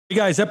Hey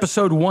guys,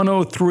 episode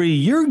 103.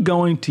 You're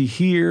going to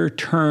hear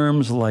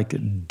terms like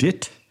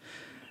DIT,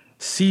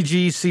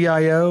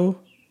 CGCIO,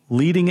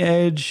 leading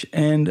edge,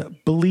 and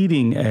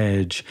bleeding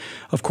edge.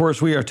 Of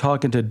course, we are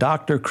talking to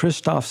Dr.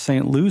 Christophe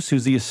St. Luce,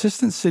 who's the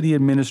Assistant City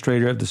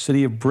Administrator of the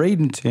City of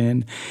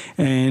Bradenton,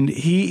 and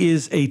he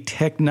is a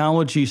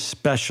technology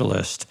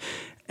specialist.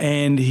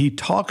 And he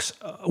talks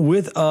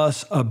with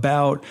us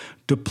about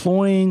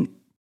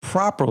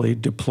properly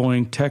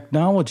deploying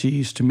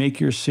technologies to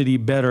make your city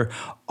better.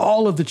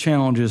 All of the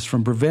challenges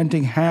from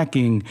preventing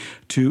hacking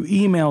to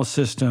email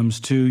systems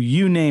to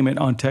you name it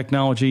on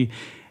technology.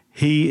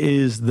 He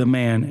is the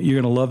man. You're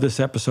going to love this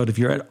episode. If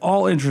you're at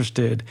all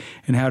interested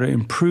in how to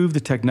improve the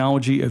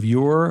technology of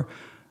your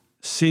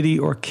city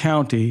or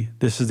county,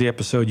 this is the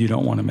episode you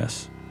don't want to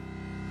miss.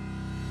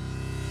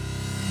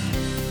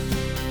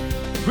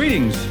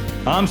 Greetings.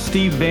 I'm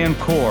Steve Van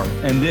Coor,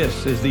 and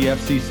this is the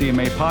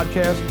FCCMA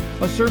podcast,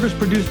 a service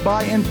produced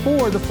by and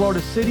for the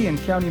Florida City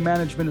and County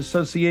Management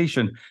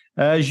Association.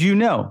 As you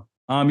know,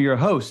 I'm your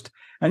host.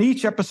 And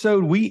each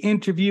episode, we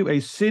interview a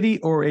city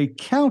or a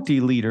county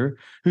leader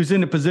who's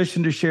in a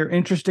position to share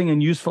interesting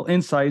and useful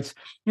insights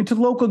into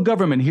local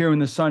government here in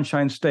the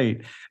Sunshine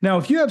State. Now,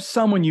 if you have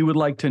someone you would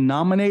like to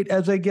nominate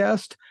as a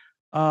guest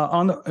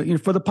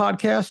for the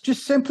podcast,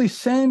 just simply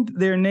send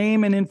their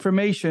name and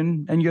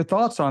information and your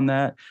thoughts on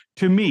that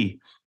to me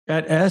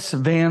at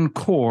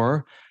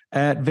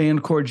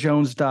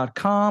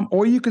svancoor@vancoorjones.com,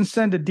 or you can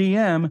send a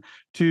DM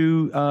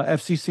to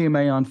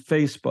FCCMA on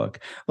Facebook.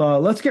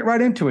 Let's get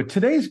right into it.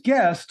 Today's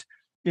guest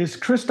is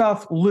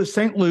Christophe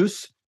St.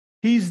 Luce.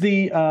 He's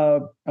the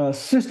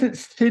Assistant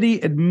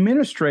City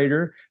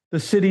Administrator, the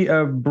City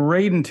of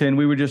Bradenton.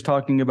 We were just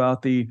talking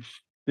about the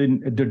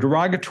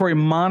derogatory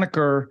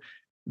moniker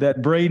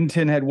that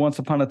Bradenton had once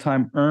upon a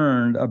time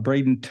earned, a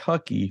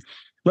Bradentucky.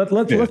 Let's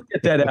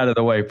get that out of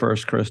the way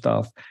first,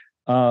 Christophe.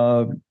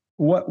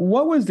 What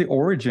was the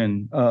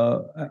origin?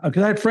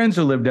 Because I had friends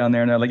who lived down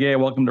there, and they're like, "Yeah,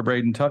 welcome to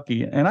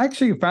Bradentucky," and I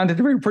actually found it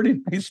to be a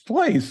pretty nice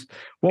place.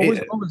 What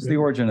was the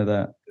origin of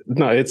that?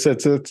 No, it's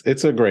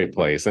a great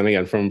place, and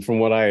again, from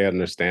what I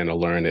understand or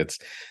learned, it's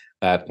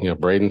that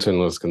Bradenton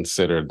was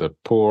considered the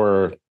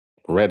poor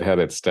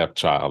redheaded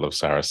stepchild of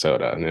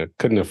Sarasota, and it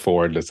couldn't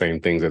afford the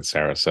same things that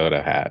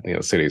Sarasota had,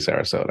 city of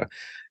Sarasota,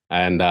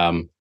 and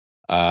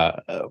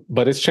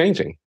but it's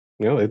changing.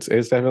 It's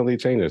definitely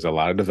changing. There's a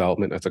lot of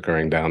development that's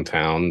occurring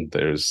downtown.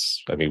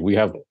 We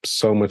have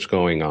so much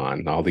going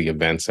on. All the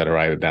events that are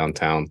right at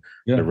downtown,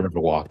 the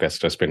Riverwalk that's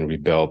just been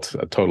rebuilt,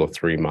 a total of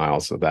 3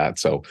 miles of that.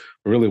 So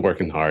we're really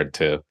working hard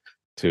to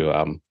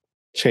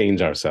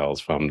change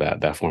ourselves from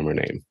that former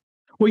name.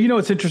 Well,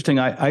 it's interesting.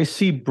 I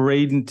see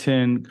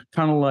Bradenton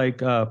kind of like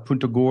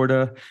Punta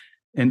Gorda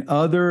and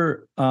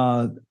other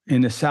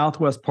in the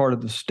southwest part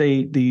of the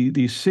state,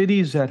 the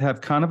cities that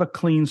have kind of a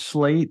clean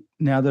slate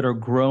now that are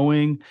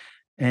growing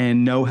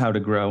and know how to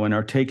grow and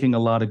are taking a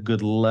lot of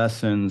good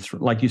lessons.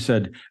 Like you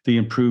said, the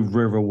improved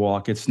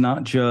Riverwalk. It's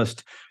not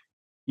just,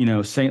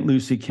 St.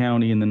 Lucie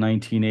County in the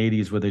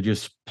 1980s where they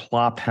just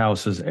plopped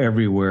houses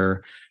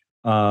everywhere.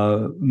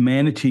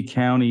 Manatee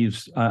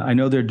counties, I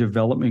know their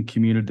development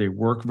community, they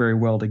work very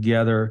well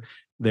together.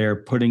 They're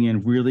putting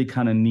in really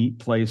kind of neat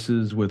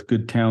places with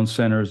good town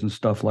centers and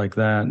stuff like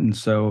that. And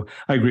so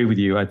I agree with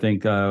you. I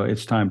think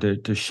it's time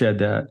to shed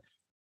that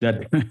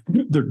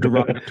the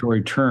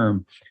derogatory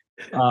term.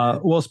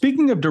 Well,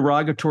 speaking of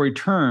derogatory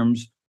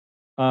terms,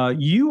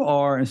 you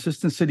are an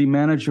assistant city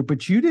manager,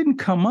 but you didn't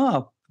come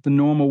up the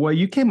normal way.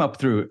 You came up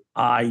through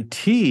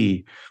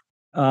IT.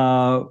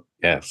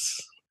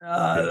 Yes.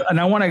 And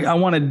I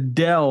want to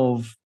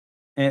delve,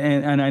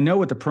 and I know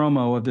what the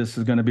promo of this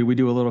is going to be. We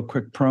do a little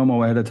quick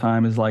promo ahead of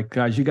time. Is like,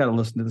 guys, you got to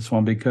listen to this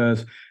one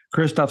because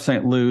Christophe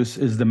St. Luce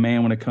is the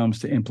man when it comes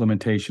to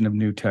implementation of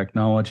new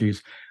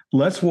technologies.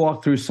 Let's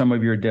walk through some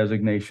of your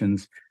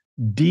designations.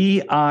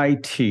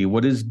 DIT.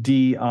 What is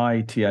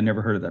DIT? I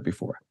never heard of that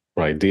before.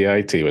 Right,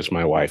 DIT, which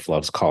my wife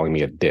loves calling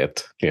me a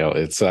DIT.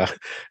 It's a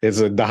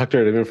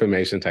Doctorate of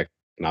Information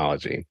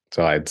Technology.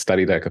 So I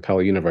studied at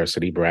Capella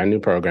University, brand new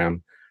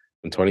program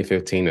from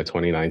 2015 to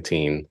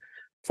 2019.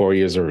 4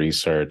 years of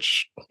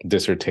research,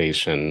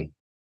 dissertation,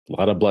 a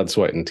lot of blood,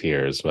 sweat, and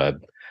tears. But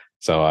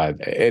so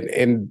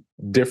in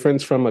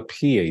difference from a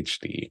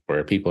PhD,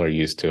 where people are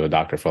used to a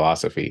doctor of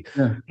philosophy,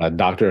 a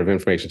Doctor of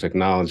Information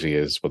Technology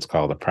is what's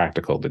called a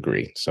practical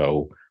degree.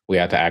 So we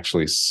had to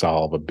actually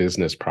solve a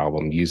business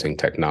problem using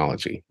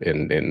technology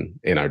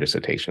in our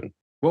dissertation.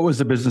 What was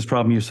the business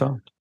problem you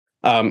solved?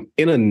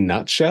 In a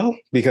nutshell,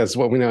 because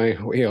what we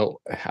know,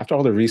 after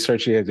all the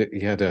research you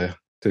had to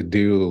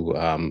do.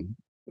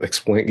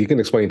 You can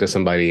explain to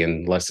somebody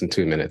in less than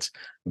 2 minutes.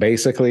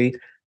 Basically,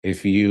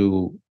 if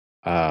you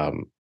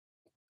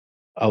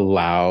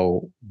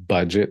allow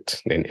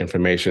budget and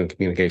information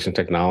communication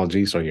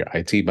technologies or your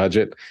IT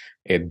budget,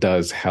 it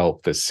does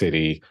help the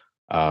city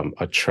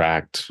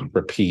attract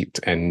repeat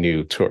and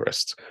new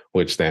tourists,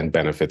 which then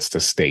benefits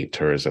the state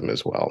tourism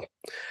as well.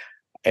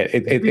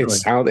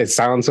 It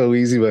sounds so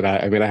easy, but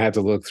I had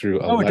to look thugh.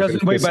 No, it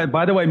doesn't. Wait,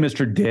 by the way,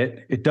 Mr.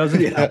 Ditt, it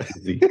doesn't sound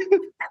easy.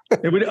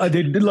 It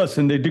would.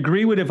 Listen, the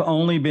degree would have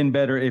only been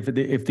better if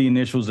the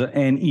initials are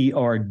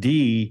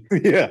NERD.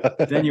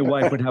 Yeah. Then your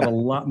wife would have a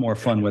lot more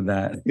fun with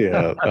that.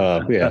 Yeah.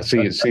 Yeah.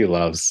 She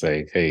loves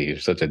saying, "Hey, you're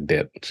such a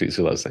dip." She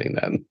loves saying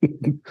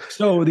that.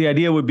 So the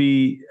idea would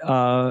be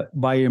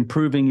by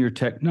improving your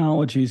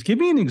technologies. Give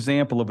me an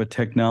example of a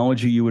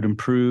technology you would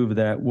improve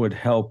that would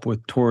help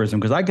with tourism,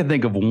 because I can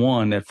think of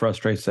one that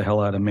frustrates the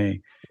hell out of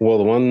me. Well,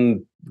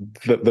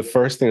 the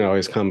first thing that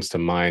always comes to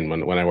mind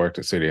when I worked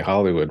at City of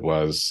Hollywood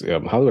was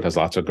Hollywood has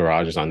lots of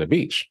garages on the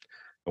beach.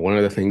 And one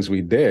of the things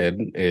we did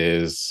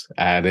is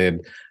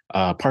added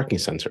parking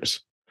sensors.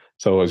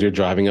 So as you're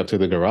driving up to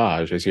the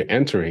garage, as you're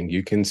entering,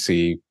 you can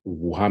see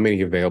how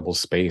many available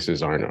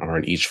spaces are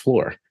on each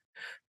floor.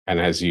 And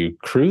as you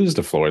cruise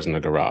the floors in the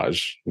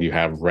garage, you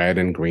have red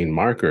and green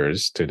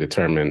markers to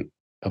determine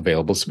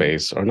available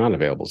space or not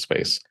available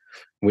space.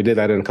 We did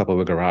that in a couple of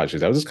the garages.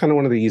 That was just kind of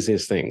one of the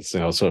easiest things.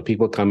 So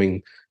people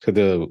coming to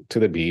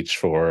the beach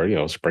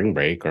for spring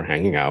break or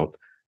hanging out,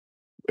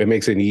 it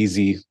makes an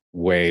easy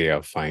way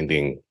of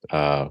finding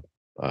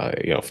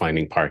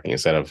finding parking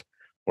instead of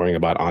worrying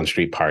about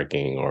on-street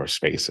parking or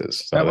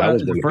spaces. So that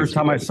was the first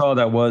time I saw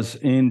that was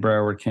in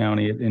Broward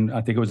County, and I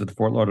think it was at the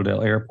Fort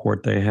Lauderdale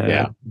Airport. They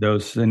had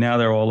those, and now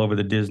they're all over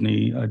the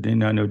Disney. I did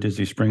not know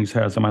Disney Springs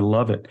has them. I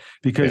love it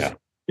because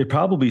it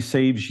probably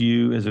saves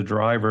you as a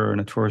driver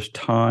and a tourist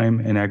time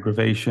and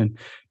aggravation.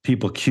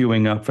 People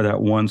queuing up for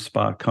that one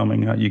spot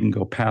coming out. You can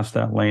go past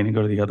that lane and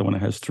go to the other one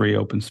that has 3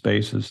 open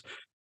spaces.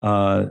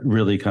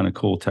 Really kind of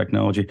cool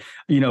technology.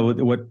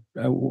 What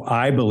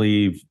I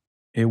believe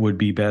it would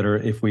be better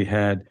if we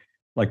had,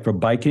 like for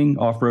biking,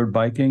 off-road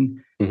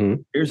biking,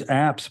 there's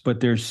apps,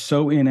 but they're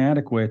so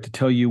inadequate to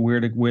tell you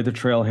where the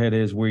trailhead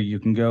is, where you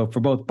can go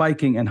for both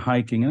biking and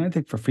hiking. And I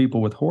think for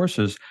people with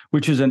horses,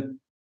 which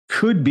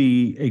could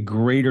be a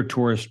greater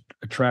tourist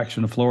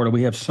attraction in Florida.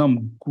 We have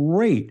some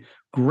great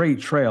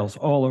trails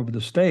all over the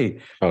state.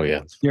 Oh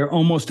yeah. They're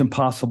almost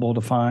impossible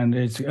to find.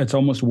 It's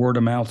almost word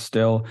of mouth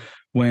still,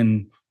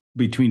 when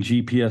between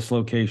GPS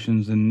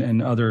locations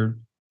and other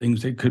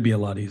things, it could be a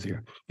lot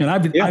easier. And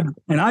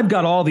I've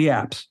got all the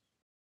apps,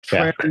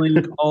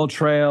 TrailLink, All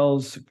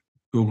Trails,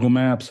 Google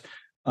Maps.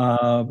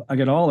 I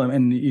got all of them.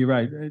 And you're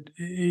right.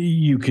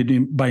 You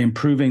could, by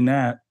improving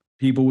that,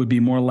 people would be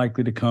more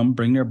likely to come,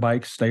 bring their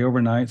bikes, stay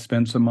overnight,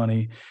 spend some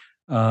money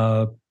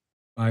by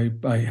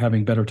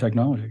having better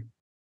technology.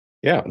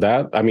 Yeah,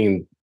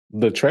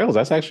 the trails,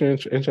 that's actually an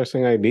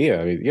interesting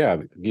idea. I mean, yeah,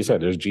 you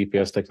said there's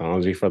GPS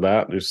technology for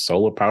that. There's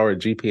solar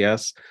powered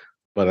GPS,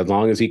 but as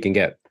long as you can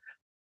get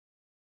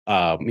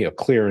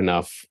clear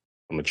enough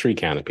from a tree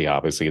canopy,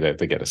 obviously,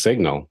 to get a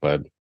signal.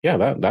 But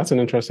yeah, that's an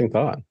interesting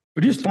thought.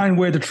 But just find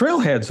where the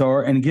trailheads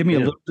are and give me a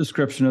little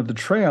description of the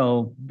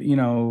trail,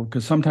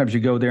 because sometimes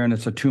you go there and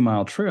it's a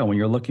 2-mile trail. When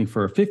you're looking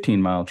for a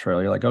 15-mile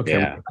trail, you're like,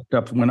 okay,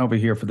 went over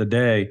here for the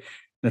day.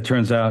 And it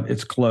turns out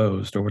it's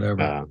closed or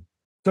whatever.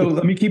 So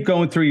let me keep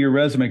going through your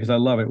resume because I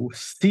love it.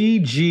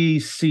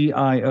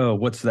 CGCIO,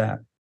 what's that?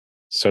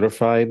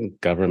 Certified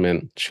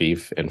Government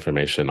Chief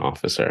Information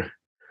Officer.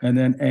 And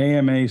then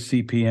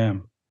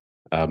AMA-CPM.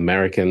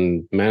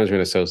 American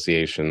Management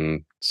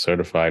Association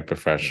Certified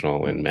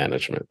Professional in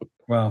Management.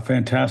 Wow,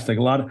 fantastic.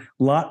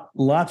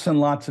 Lots and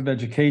lots of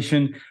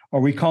education.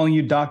 Are we calling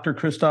you Dr.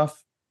 Christophe?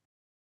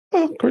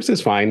 Oh, Chris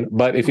is fine.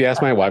 But if you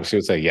ask my wife, she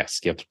would say, yes,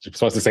 you're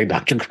supposed to say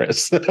Dr.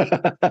 Chris.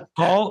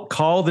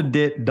 Call the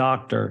DIT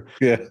doctor.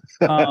 Yeah.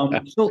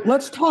 So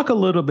let's talk a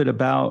little bit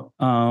about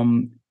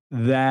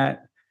that.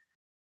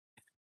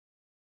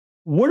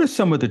 What are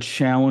some of the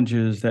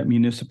challenges that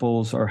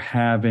municipals are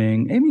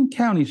having, I mean,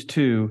 counties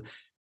too,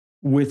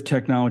 with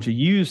technology?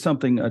 You used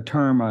a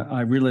term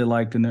I really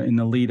liked in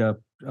the lead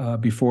up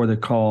before the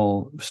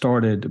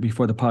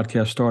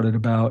podcast started,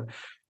 about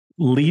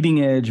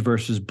leading edge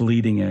versus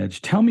bleeding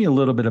edge. Tell me a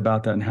little bit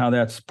about that and how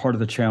that's part of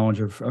the challenge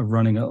of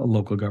running a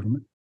local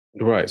government.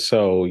 Right.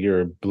 So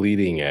your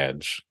bleeding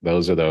edge,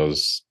 those are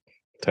those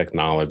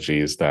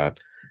technologies that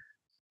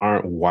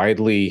aren't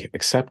widely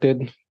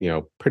accepted,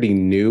 pretty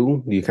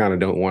new. You kind of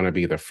don't want to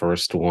be the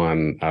first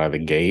one out of the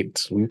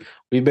gate.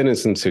 We've been in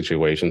some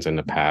situations in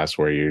the past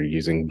where you're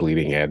using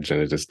bleeding edge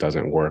and it just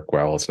doesn't work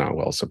well. It's not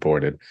well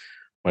supported.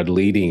 But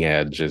leading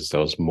edge is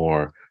those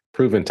more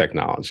proven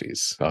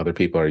technologies. Other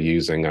people are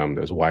using them.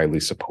 There's widely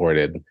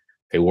supported.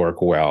 They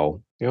work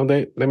well.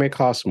 They may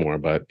cost more,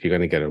 but you're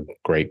going to get a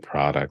great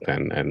product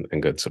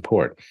and good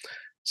support.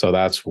 So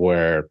that's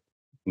where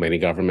many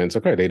governments,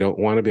 they don't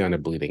want to be on the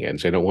bleeding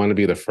edge. They don't want to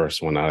be the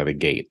first one out of the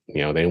gate.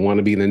 They want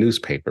to be in the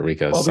newspaper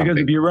because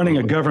if you're running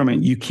a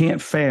government, you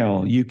can't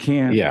fail. You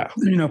can't,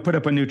 put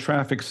up a new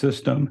traffic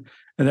system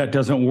and that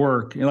doesn't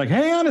work. You're like,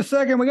 hang on a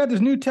second, we got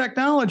this new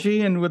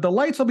technology and the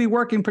lights will be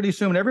working pretty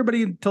soon.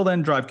 Everybody until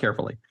then, drive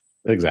carefully.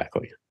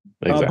 Exactly.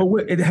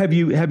 But have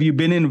you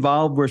been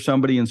involved where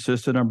somebody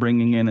insisted on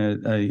bringing in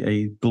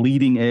a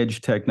bleeding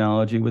edge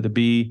technology with a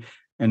B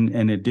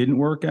and it didn't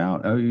work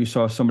out? You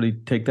saw somebody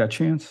take that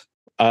chance?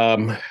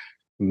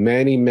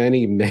 Many,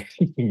 many, many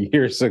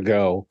years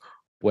ago,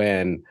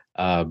 when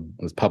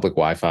public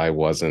Wi-Fi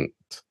wasn't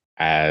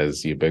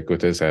as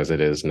ubiquitous as it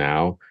is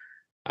now,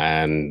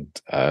 and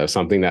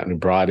something that we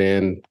brought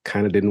in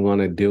kind of didn't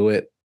want to do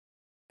it,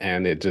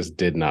 and it just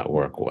did not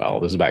work well.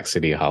 This is back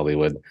City of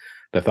Hollywood.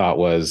 The thought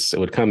was it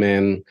would come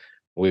in,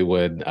 we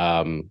would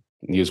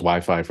use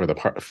Wi-Fi for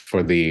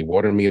the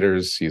water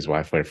meters, use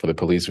Wi-Fi for the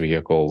police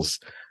vehicles,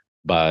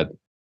 but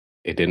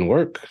it didn't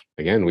work.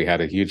 Again, we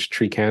had a huge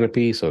tree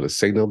canopy, so the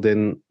signal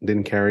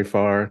didn't carry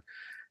far.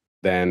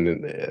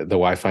 Then the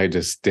Wi-Fi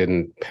just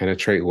didn't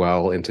penetrate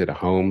well into the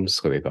homes,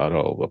 so they thought,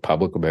 oh, the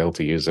public will be able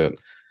to use it.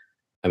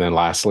 And then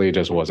lastly, it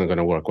just wasn't going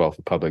to work well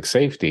for public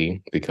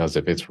safety, because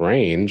if it's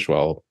range,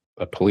 well,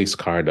 a police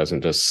car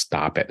doesn't just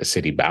stop at the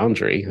city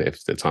boundary.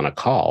 If it's on a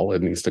call,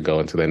 it needs to go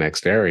into the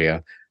next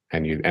area,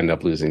 and you end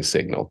up losing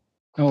signal.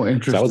 Oh,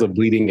 interesting. So that was a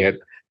bleeding edge.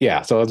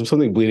 Yeah, so it was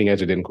something bleeding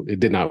edge. It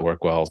did not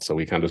work well. So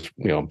we kind of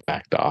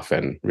backed off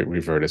and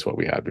reverted to what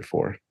we had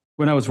before.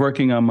 When I was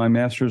working on my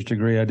master's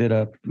degree,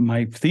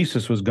 my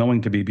thesis was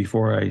going to be,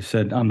 before I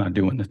said I'm not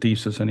doing the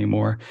thesis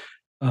anymore,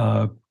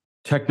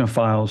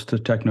 technophiles to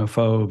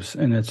technophobes.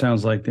 And it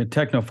sounds like the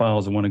technophile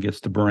is the one who gets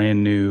the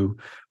brand new,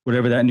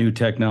 whatever that new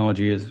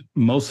technology is,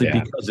 mostly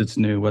because it's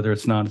new, whether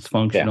it's not, it's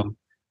functional,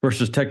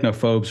 versus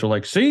technophobes are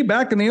like, see,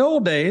 back in the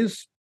old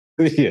days,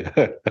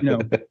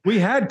 we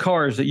had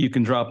cars that you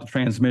can drop the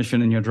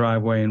transmission in your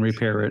driveway and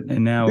repair it.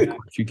 And now, of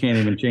course, you can't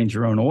even change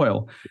your own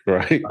oil,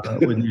 right?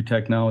 With new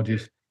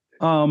technologies.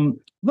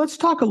 Let's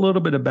talk a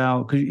little bit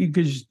about,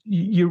 because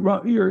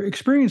your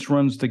experience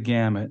runs the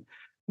gamut.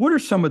 What are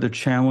some of the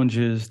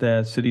challenges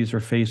that cities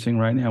are facing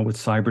right now with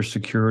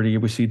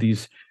cybersecurity? We see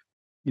these,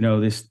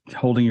 this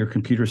holding your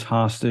computers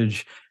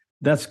hostage.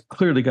 That's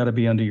clearly got to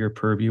be under your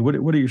purview. What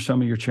are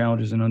some of your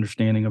challenges and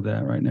understanding of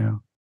that right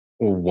now?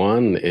 Well,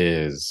 one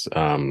is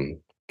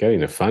getting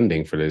the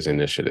funding for these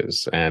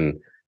initiatives. And,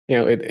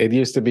 it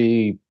used to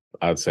be,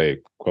 I'd say,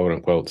 quote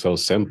unquote, so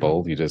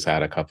simple. You just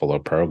had a couple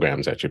of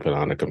programs that you put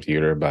on a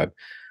computer, but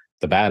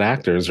the bad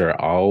actors are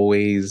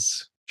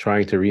always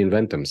trying to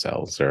reinvent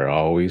themselves. They're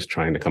always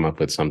trying to come up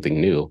with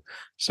something new.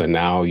 So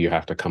now you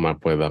have to come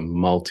up with a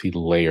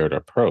multi-layered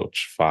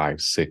approach,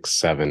 5, 6,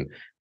 7,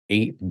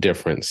 8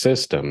 different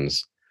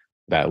systems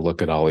that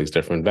look at all these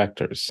different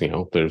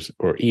vectors.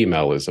 Or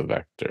email is a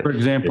vector. For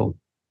example.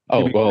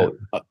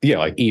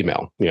 Like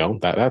email,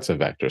 that's a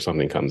vector.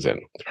 Something comes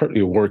in.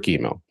 Your work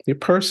email, your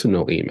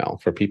personal email,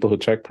 for people who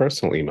check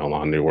personal email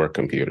on their work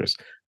computers.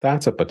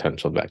 That's a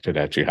potential vector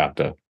that you have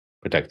to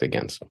protect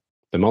against.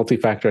 The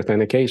multi-factor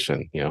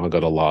authentication, I'll go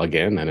to log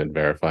in and it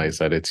verifies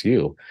that it's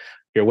you.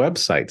 Your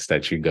websites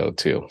that you go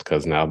to,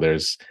 because now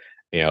there's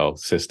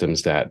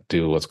systems that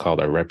do what's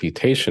called a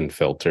reputation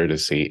filter to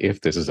see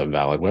if this is a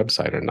valid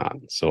website or not.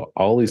 So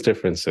all these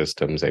different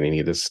systems, and you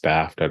need the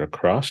staff that are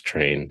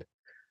cross-trained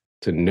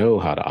to know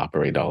how to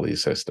operate all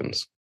these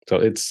systems. So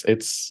it's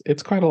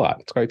quite a lot.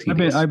 It's quite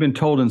tedious. I've been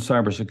told in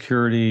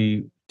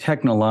cybersecurity,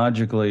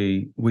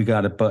 technologically, we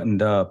got it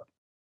buttoned up,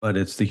 but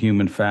it's the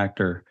human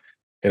factor.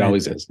 It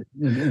always is.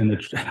 And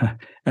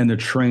the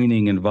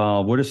training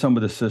involved. What are some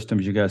of the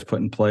systems you guys put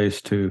in place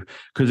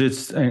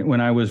because when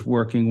I was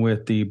working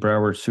with the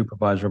Broward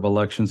Supervisor of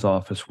Elections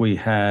Office, we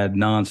had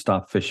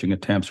nonstop phishing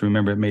attempts.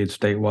 Remember, it made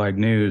statewide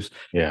news.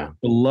 Yeah.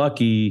 We're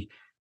lucky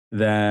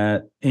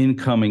that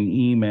incoming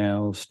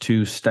emails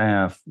to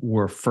staff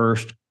were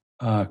first,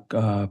 what's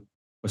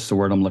the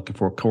word I'm looking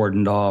for?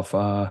 Cordoned off.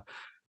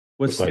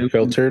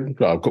 Filtered,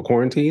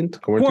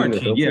 quarantined?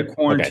 Quarantine, yeah,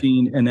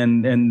 quarantine, okay.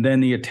 and then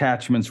the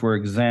attachments were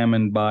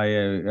examined by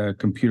a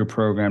computer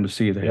program to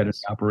see if they had any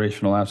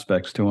operational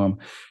aspects to them.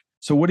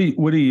 So what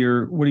are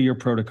your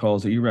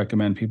protocols that you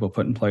recommend people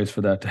put in place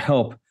for that to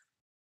help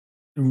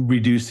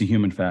reduce the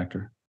human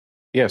factor?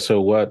 Yeah.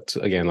 So what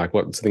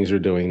things you're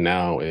doing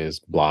now is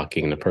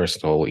blocking the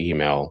personal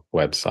email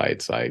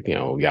websites like,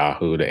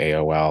 Yahoo to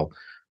AOL.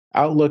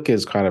 Outlook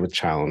is kind of a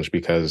challenge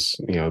because,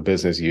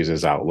 business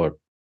uses Outlook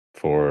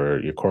for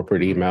your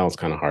corporate email. It's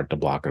kind of hard to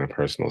block on a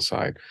personal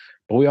side.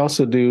 But we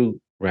also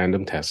do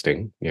random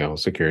testing,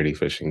 security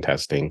phishing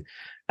testing.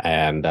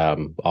 And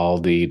all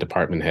the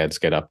department heads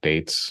get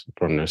updates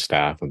from their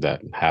staff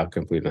that have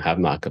completed and have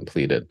not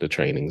completed the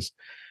trainings.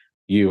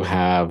 You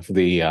have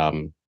the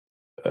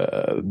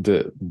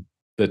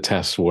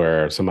test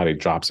where somebody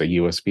drops a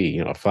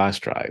USB, a flash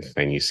drive,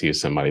 and you see if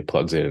somebody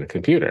plugs it in a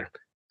computer,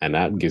 and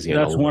that gives you.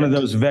 That's one of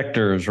those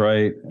vectors,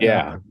 right?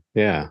 Yeah.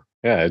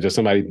 Just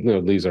somebody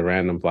leaves a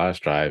random flash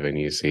drive, and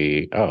you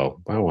see,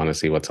 oh, I want to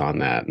see what's on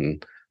that,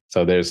 and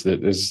so there's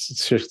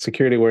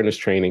security awareness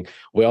training.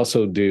 We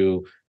also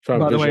do.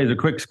 By the way, as a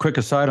quick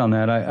aside on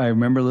that, I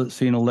remember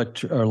seeing a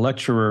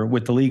lecturer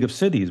with the League of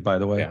Cities, by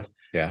the way.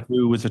 Yeah.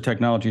 Who was a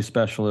technology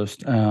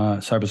specialist,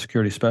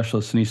 cybersecurity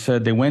specialist. And he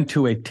said they went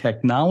to a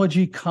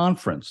technology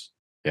conference.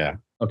 Yeah.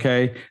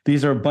 Okay.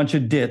 These are a bunch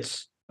of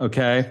dits.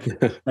 Okay.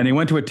 And he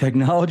went to a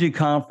technology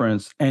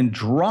conference and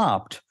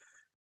dropped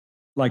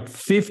like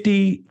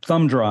 50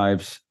 thumb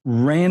drives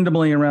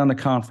randomly around the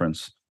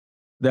conference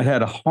that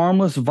had a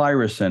harmless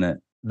virus in it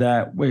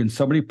that when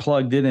somebody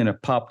plugged it in,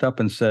 it popped up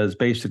and says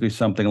basically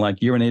something like,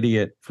 you're an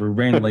idiot for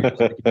randomly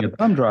putting a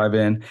thumb drive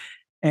in.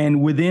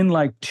 And within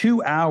like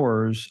 2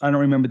 hours, I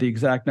don't remember the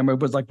exact number,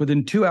 but it was like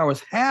within 2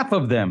 hours, half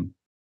of them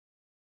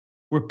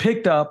were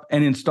picked up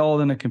and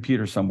installed in a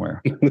computer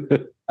somewhere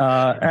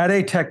at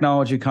a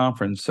technology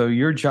conference. So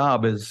your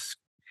job is,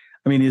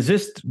 I mean, is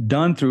this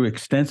done through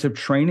extensive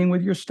training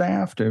with your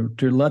staff to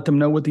let them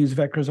know what these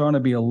vectors are and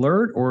to be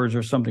alert, or is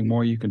there something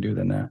more you can do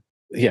than that?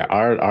 Yeah,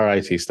 our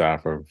IT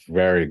staff are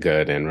very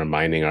good in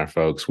reminding our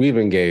folks. We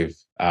even gave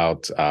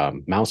out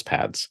mouse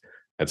pads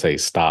that say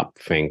stop,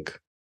 think,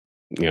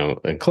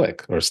 and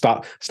click, or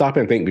stop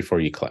and think before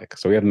you click.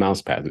 So we have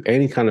mouse pads,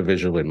 any kind of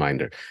visual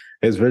reminder.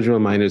 There's visual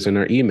reminders in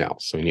our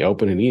emails. So when you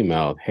open an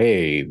email,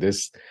 hey,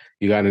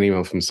 you got an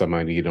email from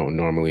somebody you don't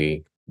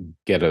normally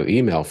get an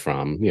email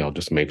from,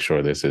 just make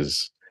sure this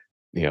is,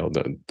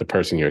 the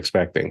person you're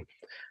expecting.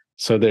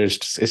 So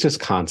it's just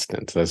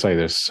constant. That's why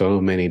there's so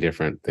many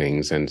different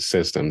things and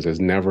systems. There's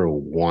never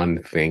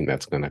one thing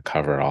that's going to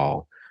cover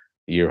all.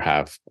 You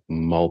have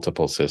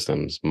multiple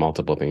systems,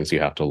 multiple things you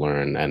have to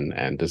learn,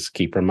 and just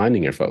keep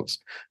reminding your folks.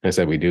 And I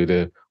said we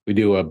do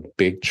a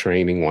big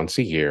training once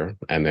a year,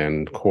 and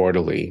then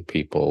quarterly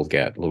people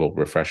get little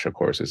refresher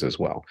courses as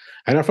well.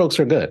 And our folks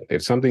are good.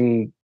 If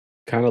something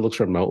kind of looks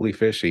remotely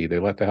fishy, they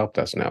let the help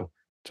desk know,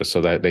 just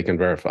so that they can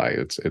verify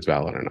it's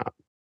valid or not.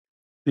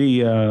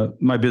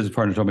 My business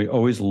partner told me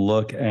always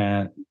look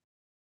at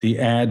the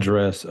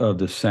address of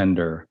the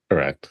sender.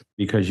 Correct.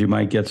 Because you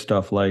might get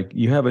stuff like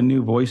you have a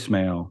new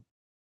voicemail.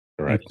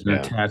 Correct. An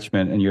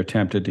attachment, and you're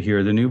tempted to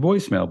hear the new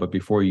voicemail, but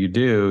before you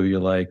do, you're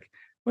like,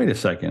 wait a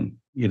second,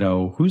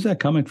 who's that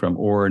coming from?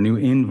 Or a new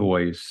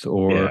invoice,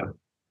 or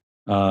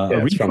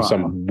it's from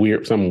some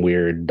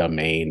weird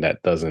domain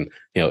that doesn't,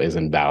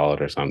 isn't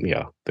valid, or something,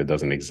 that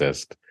doesn't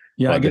exist.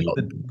 Yeah, but I guess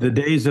the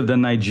days of the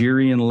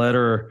Nigerian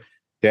letter.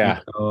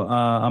 Yeah.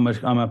 I'm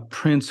a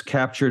prince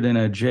captured in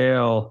a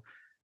jail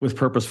with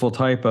purposeful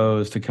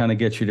typos to kind of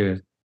get you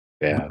to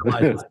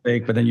realize it's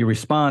fake, but then you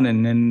respond,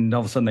 and then all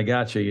of a sudden they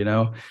got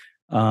you.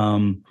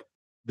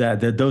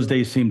 That those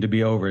days seem to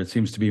be over. It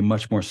seems to be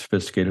much more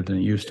sophisticated than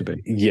it used to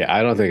be. Yeah,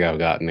 I don't think I've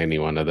gotten any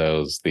one of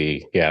those,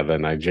 the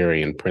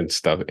Nigerian prince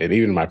stuff, and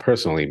even my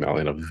personal email,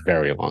 in a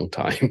very long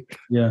time.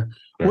 Yeah.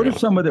 What are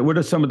some of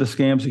the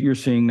scams that you're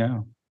seeing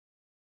now?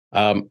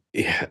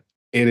 It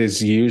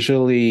is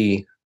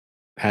usually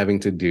having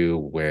to do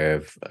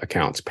with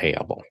accounts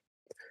payable.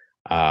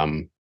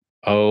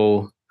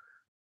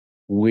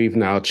 We've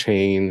now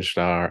changed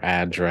our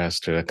address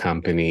to the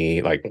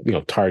company, like,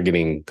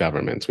 targeting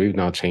governments. We've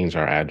now changed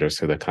our address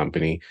to the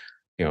company.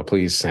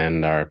 Please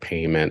send our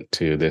payment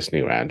to this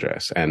new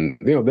address. And,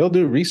 they'll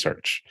do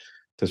research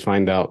to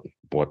find out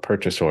what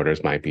purchase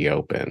orders might be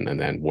open, and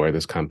then where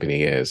this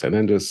company is, and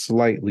then just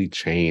slightly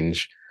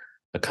change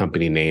the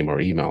company name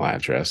or email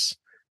address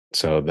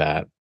so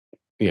that,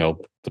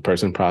 the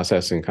person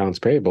processing accounts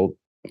payable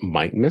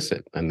might miss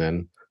it. And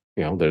then,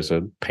 there's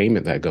a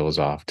payment that goes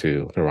off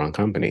to the wrong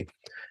company.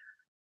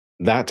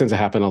 That tends to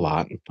happen a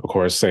lot. Of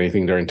course,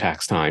 anything during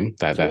tax time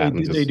that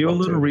happens. They do a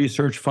little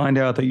research, find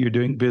out that you're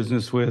doing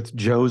business with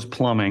Joe's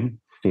Plumbing,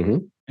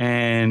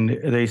 and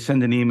they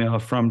send an email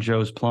from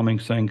Joe's Plumbing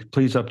saying,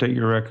 please update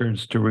your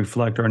records to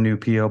reflect our new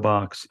PO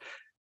box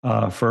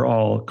for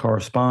all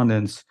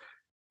correspondence.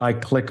 I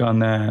click on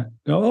that.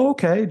 Oh,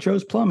 okay,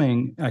 Joe's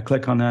Plumbing. I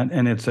click on that,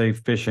 and it's a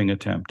phishing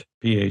attempt.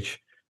 PH.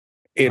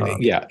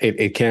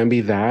 It can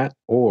be that,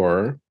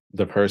 or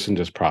the person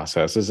just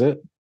processes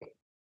it,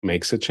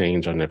 makes a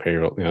change on their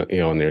payroll,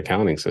 in their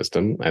accounting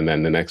system, and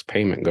then the next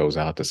payment goes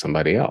out to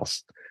somebody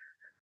else.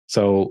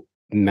 So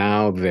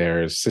now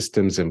there's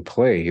systems in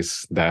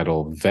place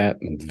that'll vet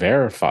and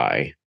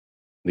verify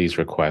these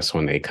requests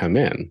when they come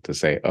in to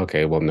say,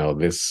 okay, well, no,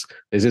 this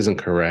isn't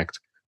correct.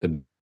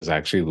 The is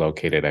actually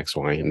located X,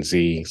 Y, and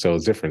Z. So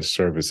it's different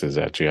services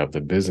that you have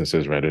the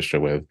businesses register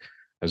with,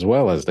 as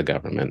well as the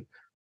government,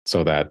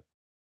 so that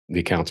the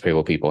accounts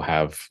payable people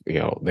have,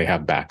 they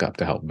have backup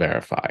to help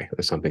verify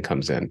if something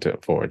comes in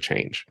for a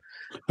change.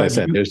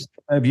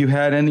 Have you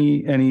had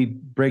any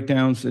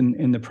breakdowns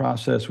in the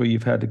process where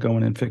you've had to go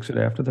in and fix it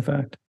after the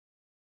fact?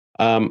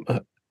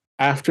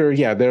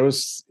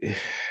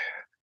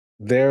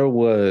 There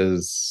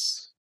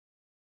was,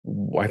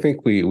 I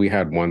think we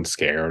had one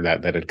scare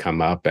that had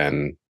come up,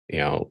 and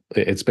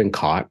it's been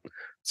caught.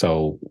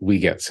 So we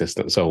get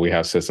systems. So we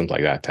have systems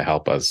like that to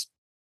help us,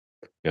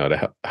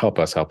 help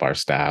our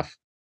staff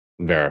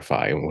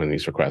verify when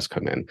these requests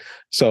come in.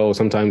 So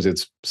sometimes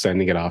it's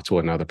sending it off to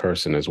another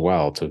person as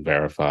well to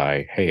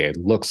verify, hey, it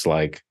looks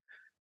like,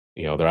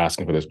 they're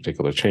asking for this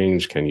particular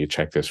change. Can you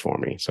check this for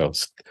me? So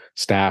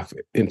staff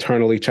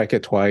internally check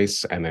it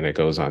twice, and then it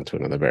goes on to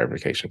another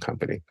verification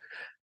company.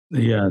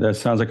 Yeah, that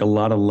sounds like a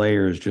lot of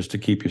layers just to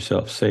keep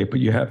yourself safe,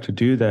 but you have to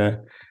do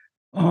that.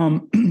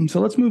 So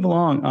let's move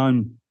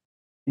along.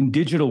 In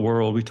digital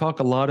world, we talk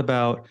a lot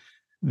about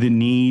the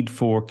need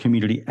for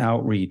community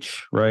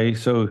outreach, right?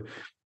 So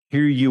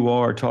here you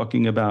are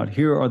talking about,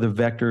 here are the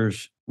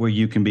vectors where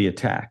you can be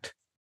attacked.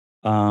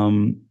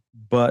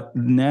 But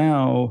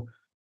now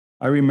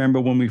I remember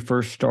when we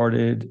first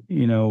started,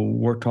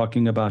 we're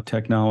talking about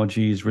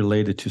technologies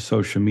related to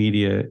social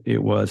media.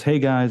 It was, hey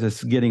guys,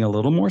 it's getting a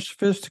little more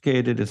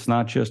sophisticated. It's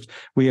not just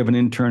we have an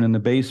intern in the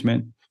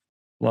basement,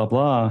 blah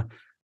blah.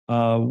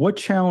 What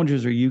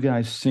challenges are you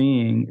guys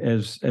seeing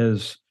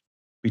as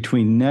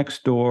between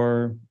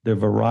Nextdoor, the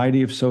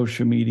variety of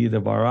social media, the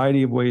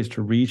variety of ways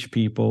to reach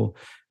people?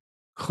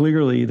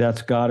 Clearly,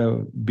 that's got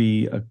to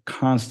be a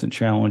constant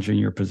challenge in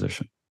your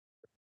position.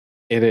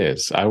 It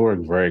is. I work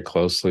very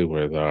closely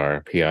with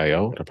our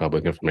PIO, the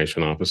Public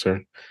Information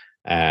Officer,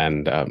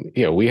 and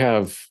we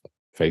have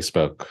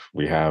Facebook,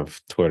 we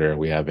have Twitter,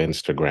 we have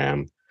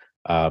Instagram.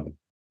 Um,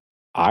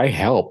 I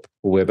help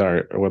with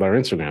our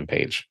Instagram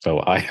page,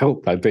 so I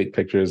help. I take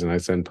pictures and I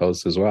send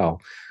posts as well.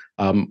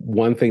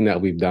 One thing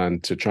that we've done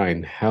to try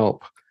and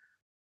help,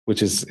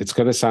 which is it's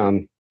going to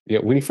sound,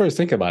 when you first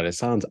think about it, it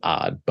sounds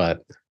odd,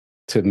 but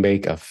to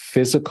make a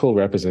physical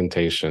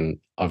representation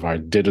of our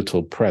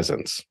digital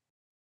presence.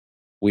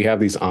 We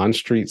have these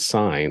on-street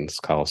signs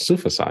called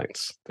SUFA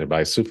signs. They're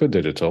by SUFA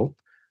Digital.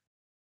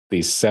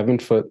 These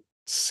 7-foot,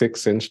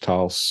 6-inch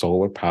tall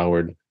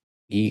solar-powered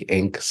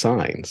e-ink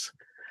signs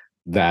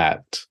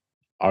that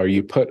are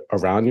you put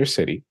around your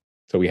city.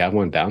 So we have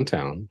one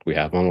downtown, we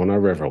have one on our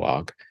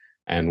Riverwalk,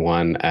 and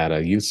one at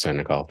a youth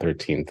center called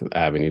 13th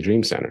Avenue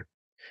Dream Center.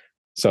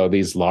 So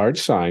these large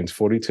signs,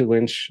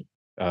 42-inch,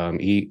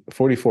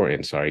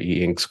 44-inch,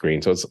 e-ink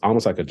screen. So it's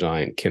almost like a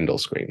giant Kindle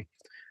screen.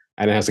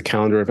 And it has a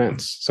calendar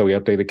events. So we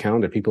update the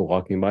calendar. People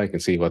walking by can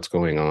see what's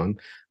going on.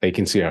 They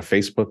can see our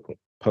Facebook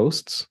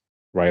posts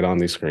right on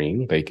the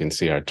screen. They can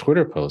see our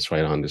Twitter posts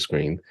right on the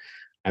screen.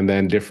 And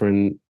then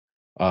different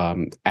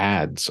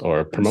ads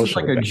or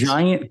promotional events. It's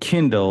like a giant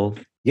Kindle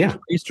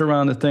placed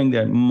around the thing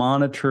that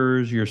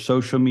monitors your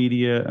social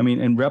media,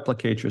 and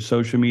replicates your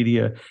social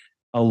media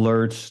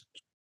alerts,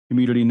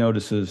 community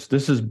notices.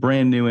 This is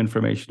brand new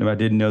information. If I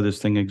didn't know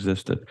this thing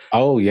existed.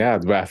 Oh yeah,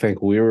 but I think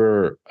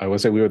I would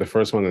say we were the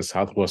first one in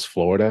Southwest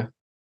Florida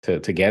to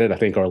get it. I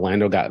think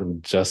Orlando got them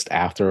just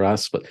after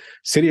us, but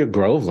City of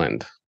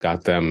Groveland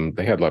got them.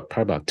 They had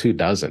probably about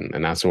 24,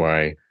 and that's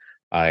where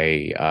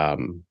I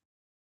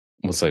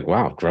was like,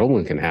 wow,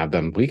 Groveland can have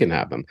them. We can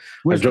have them.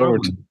 Where's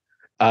Groveland?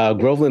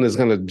 Groveland is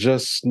going to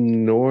just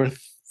northeast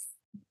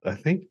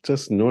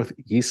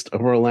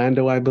of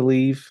Orlando, I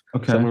believe.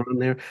 Okay. Somewhere around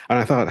there. And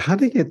I thought, how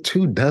did they get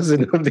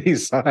 24 of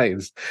these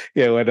signs?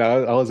 When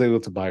I was able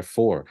to buy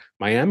 4.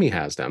 Miami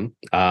has them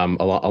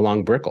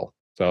along Brickell.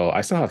 So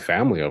I still have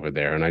family over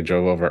there. And I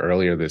drove over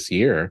earlier this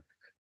year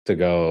to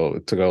go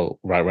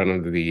right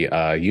under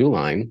the U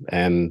line.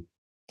 And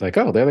like,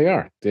 oh, there they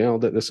are,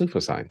 the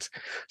SUFA signs.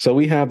 So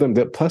we have them.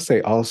 Plus,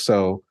 they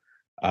also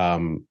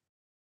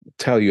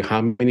tell you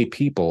how many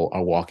people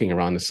are walking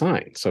around the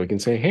sign. So we can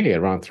say, hey,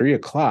 around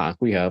 3:00,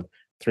 we have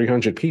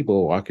 300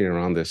 people walking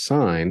around this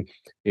sign,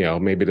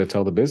 maybe to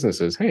tell the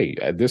businesses, hey,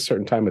 at this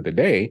certain time of the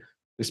day,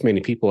 this many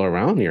people are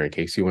around here in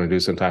case you want to do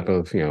some type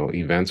of,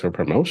 events or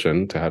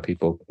promotion to have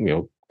people,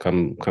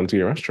 come to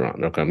your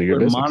restaurant or come to your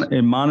business.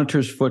 It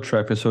monitors foot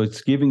traffic. So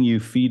it's giving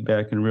you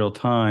feedback in real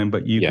time,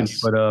 but you can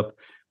put up,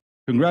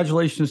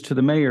 congratulations to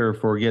the mayor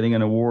for getting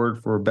an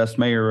award for best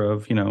mayor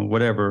of,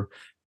 whatever.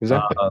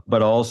 Exactly.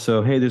 But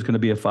also, hey, there's going to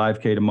be a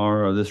 5K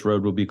tomorrow. This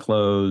road will be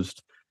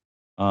closed,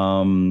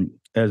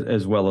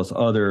 as well as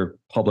other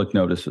public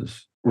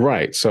notices.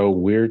 Right. So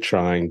we're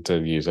trying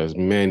to use as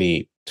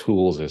many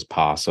tools as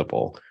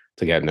possible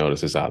to get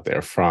notices out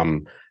there,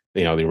 from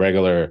the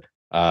regular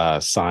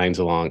signs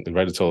along the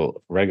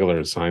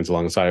regular signs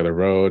along the side of the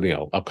road,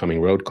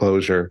 upcoming road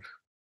closure.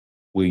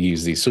 We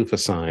use these SUFA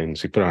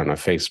signs. We put it on our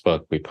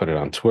Facebook. We put it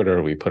on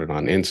Twitter. We put it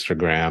on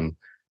Instagram.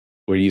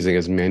 We're using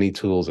as many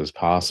tools as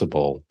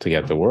possible to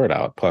get the word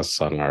out,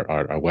 plus on our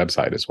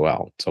website as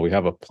well. So we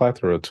have a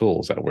plethora of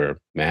tools that we're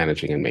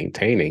managing and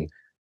maintaining.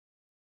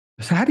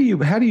 So how do you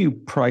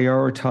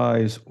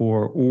prioritize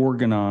or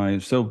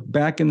organize? So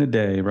back in the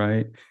day,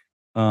 right,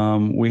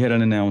 we had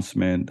an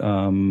announcement.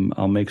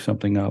 I'll make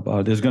something up.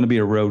 There's going to be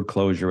a road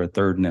closure at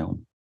 3rd and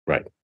Elm.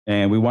 Right.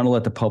 And we want to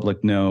let the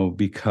public know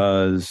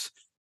because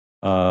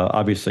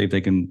obviously they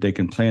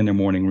can plan their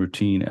morning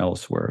routine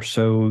elsewhere.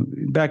 So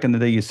back in the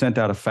day, you sent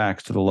out a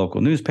fax to the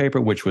local newspaper,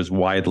 which was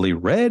widely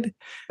read.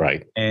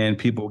 Right. And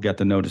people get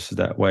the notices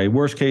that way.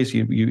 Worst case,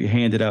 you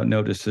handed out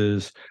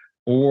notices,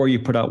 or you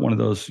put out one of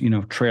those,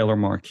 trailer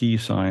marquee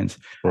signs.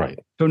 Right.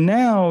 So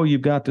now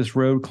you've got this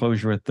road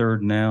closure at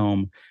 3rd and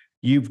Elm.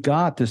 You've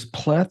got this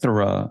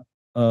plethora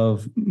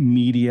of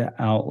media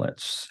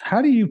outlets.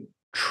 How do you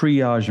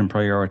triage and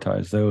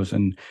prioritize those?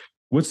 And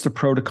what's the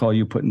protocol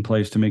you put in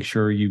place to make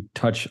sure you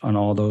touch on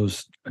all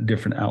those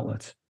different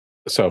outlets?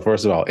 So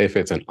first of all, if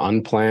it's an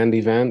unplanned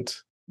event,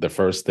 the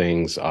first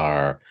things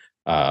are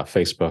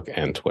Facebook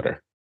and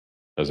Twitter.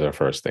 Those are the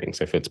first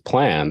things. If it's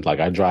planned, like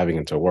I'm driving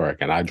into work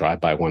and I drive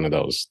by one of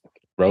those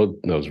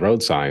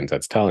road signs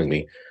that's telling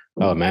me,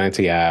 oh,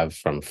 Manatee Ave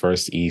from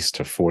 1st East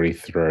to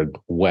 43rd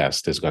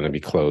West is going to be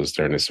closed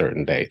during a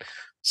certain date.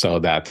 So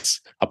that's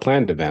a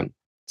planned event.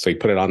 So you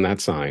put it on that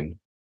sign.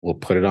 We'll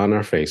put it on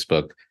our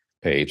Facebook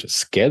page,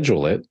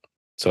 schedule it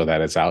so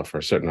that it's out for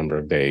a certain number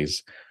of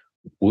days,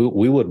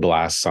 we would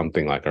blast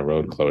something like a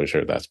road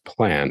closure that's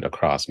planned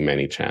across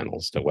many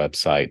channels, the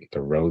website,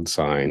 the road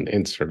sign,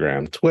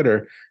 Instagram,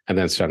 Twitter, and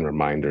then send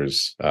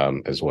reminders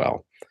as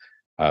well.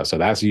 So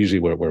that's usually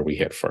where we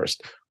hit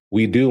first.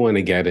 We do want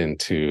to get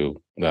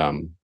into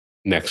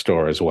next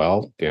door as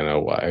well.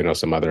 I know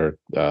some other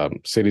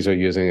cities are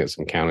using it,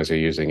 some counties are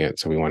using it.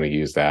 So we want to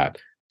use that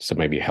to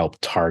maybe help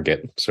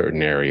target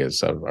certain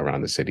areas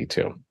around the city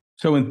too.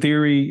 So in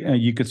theory,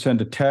 you could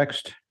send a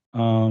text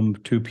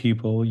to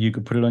people. You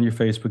could put it on your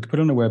Facebook, put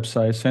it on the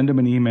website, send them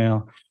an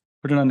email,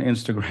 put it on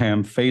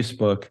Instagram,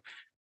 Facebook.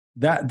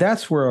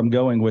 That's where I'm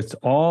going with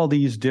all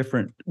these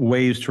different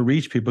ways to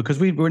reach people, because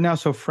we're now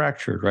so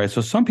fractured, right?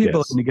 So some people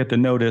Yes. are going to get the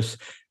notice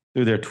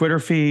through their Twitter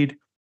feed,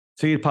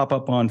 see it pop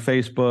up on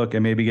Facebook,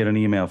 and maybe get an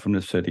email from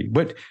the city.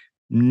 But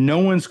no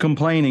one's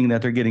complaining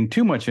that they're getting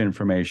too much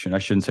information. I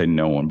shouldn't say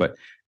no one, but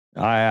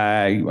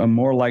I am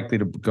more likely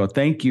to go,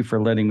 thank you for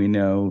letting me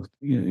know,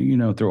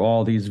 through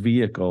all these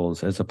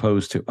vehicles, as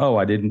opposed to, oh,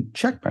 I didn't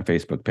check my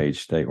Facebook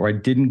page today, or I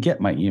didn't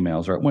get my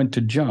emails, or it went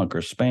to junk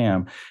or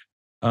spam.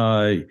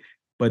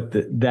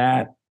 But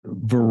that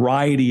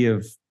variety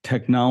of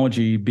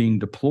technology being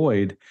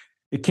deployed,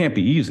 it can't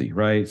be easy,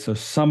 right? So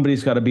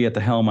somebody's got to be at the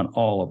helm on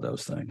all of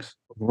those things.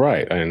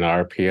 Right. And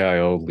our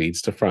PIO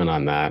leads to front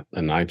on that.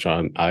 And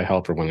I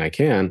help her when I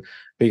can,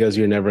 because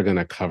you're never going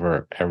to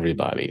cover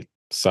everybody.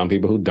 Some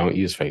people who don't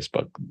use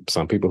Facebook,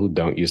 some people who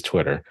don't use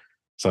Twitter,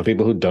 some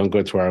people who don't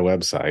go to our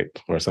website,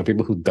 or some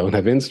people who don't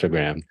have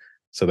Instagram.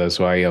 So that's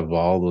why you have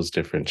all those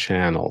different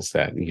channels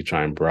that you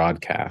try and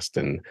broadcast,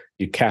 and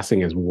you're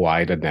casting as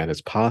wide a net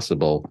as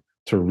possible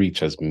to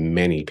reach as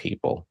many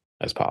people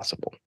as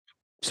possible.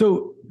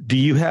 So do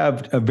you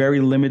have a very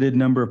limited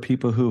number of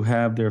people who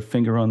have their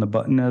finger on the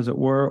button, as it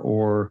were,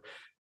 or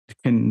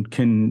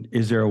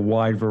is there a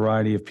wide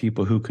variety of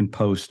people who can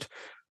post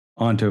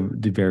onto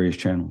the various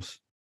channels?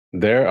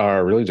 There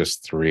are really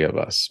just 3 of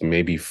us,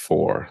 maybe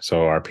 4.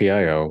 So our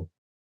PIO,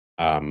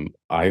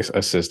 I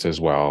assist as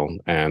well,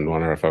 and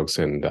one of our folks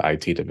in the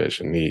IT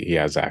division, he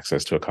has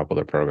access to a couple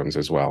of the programs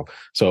as well.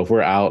 So if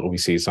we're out, we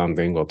see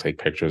something, we'll take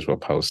pictures, we'll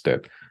post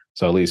it.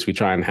 So at least we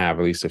try and have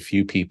at least a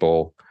few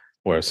people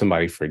where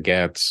somebody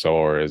forgets,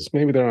 or is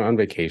maybe they're on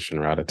vacation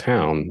or out of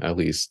town, at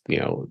least,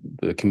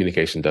 the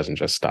communication doesn't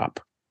just stop.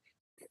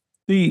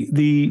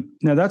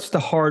 Now that's the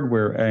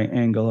hardware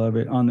angle of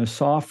it. On the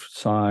soft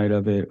side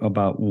of it,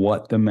 about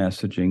what the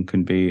messaging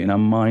can be, and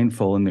I'm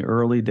mindful in the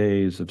early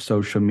days of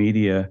social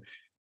media,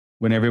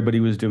 when everybody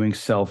was doing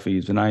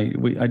selfies, and I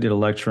did a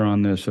lecture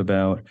on this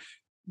about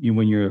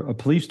when you're a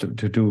police to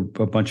do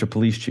a bunch of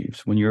police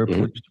chiefs. When you're a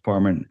police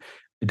department,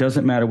 it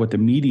doesn't matter what the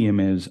medium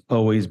is.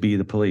 Always be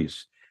the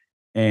police.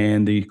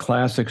 And the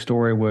classic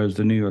story was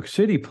the New York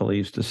City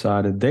police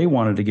decided they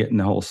wanted to get in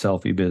the whole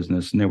selfie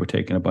business, and they were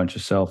taking a bunch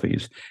of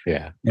selfies.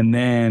 Yeah. And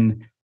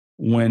then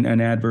when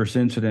an adverse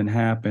incident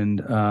happened,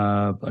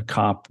 a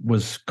cop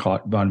was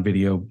caught on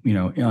video,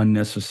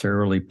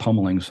 unnecessarily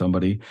pummeling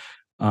somebody.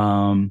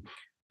 Then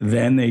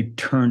they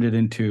turned it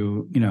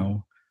into,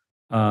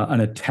 an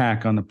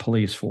attack on the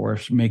police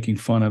force, making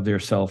fun of their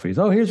selfies.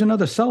 Oh, here's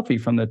another selfie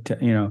from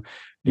the,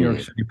 New York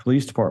City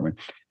Police Department.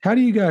 How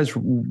do you guys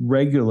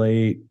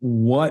regulate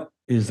what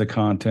is the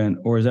content,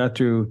 or is that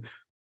through,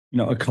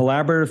 a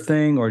collaborative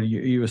thing, or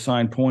you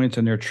assign points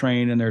and they're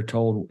trained and they're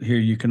told, here,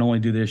 you can only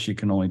do this, you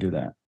can only do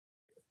that?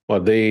 Well,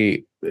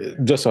 they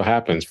just so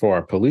happens for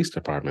our police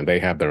department, they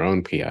have their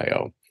own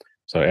PIO.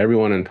 So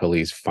everyone in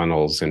police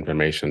funnels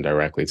information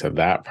directly to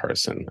that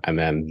person, and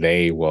then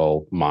they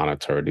will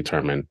monitor,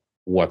 determine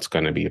what's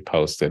going to be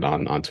posted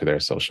onto their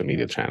social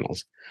media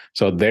channels.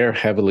 So they're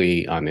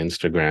heavily on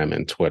Instagram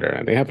and Twitter,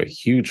 and they have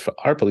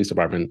our police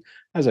department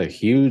has a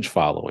huge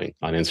following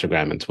on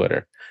Instagram and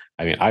Twitter.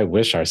 I mean, I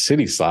wish our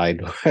city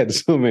side had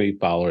so many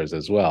followers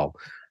as well,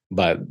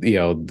 but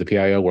the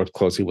PIO works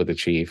closely with the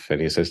chief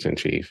and the assistant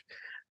chief,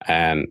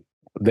 and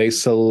they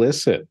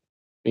solicit,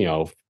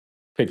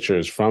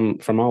 pictures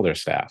from all their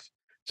staff.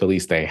 So at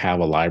least they have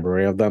a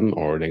library of them,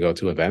 or they go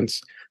to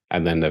events,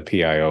 and then the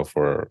PIO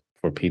for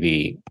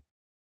PD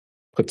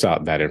puts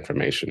out that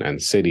information, and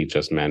city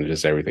just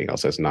manages everything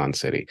else as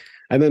non-city.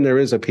 And then there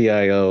is a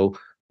PIO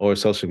or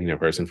social media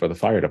person for the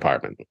fire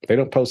department. They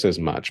don't post as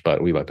much,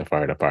 but we let the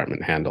fire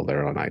department handle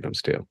their own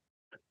items too.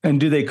 And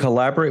do they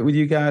collaborate with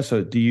you guys?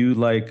 So do you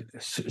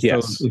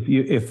Yes. So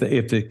if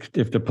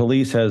the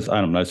police has, I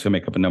don't know, let's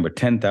make up a number,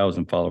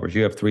 10,000 followers,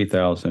 you have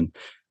 3,000.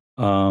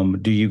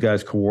 Do you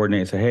guys coordinate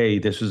and say, hey,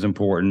 this is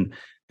important.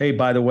 Hey,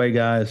 by the way,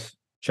 guys,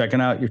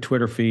 checking out your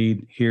Twitter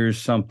feed. Here's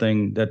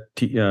something that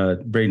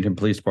Bradenton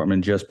Police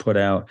Department just put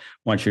out.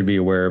 Want you to be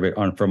aware of it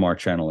from our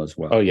channel as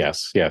well. Oh,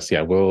 yes.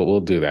 Yeah. We'll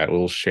do that.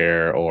 We'll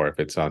share, or if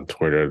it's on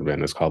Twitter,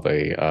 then it's called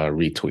a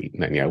retweet.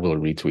 And then we'll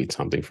retweet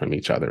something from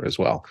each other as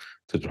well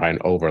to try and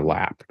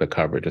overlap the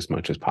coverage as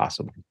much as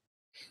possible.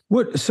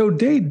 So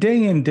day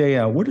in, day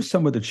out, what are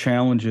some of the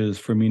challenges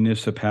for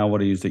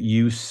municipalities that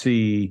you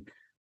see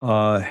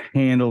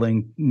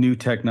handling new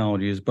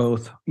technologies,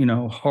 both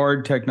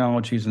hard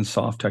technologies and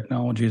soft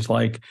technologies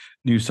like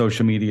new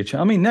social media.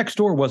 I mean,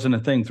 Nextdoor wasn't a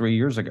thing 3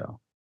 years ago.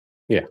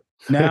 Yeah.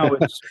 Now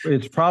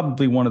it's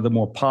probably one of the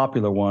more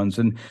popular ones,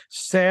 and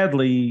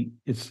sadly,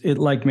 it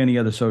like many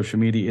other social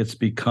media, it's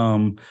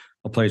become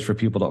a place for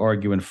people to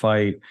argue and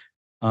fight.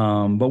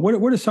 But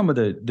what are some of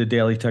the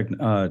daily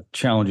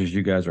challenges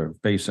you guys are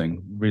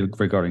facing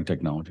regarding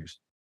technologies?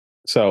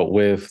 So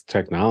with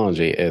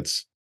technology,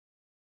 it's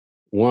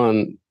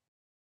one,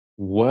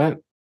 what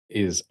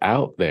is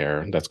out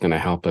there that's going to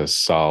help us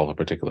solve a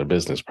particular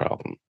business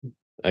problem?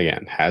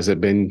 Again, has it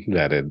been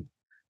vetted?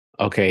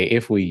 Okay,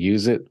 if we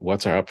use it,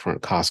 what's our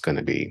upfront cost going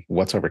to be?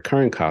 What's our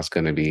recurring cost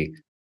going to be?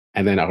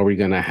 And then are we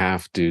going to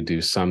have to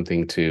do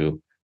something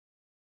to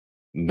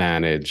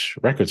manage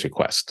records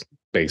requests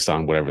based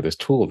on whatever this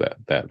tool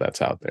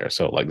that's out there?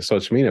 So like the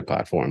social media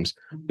platforms,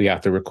 we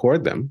have to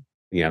record them.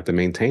 You have to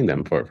maintain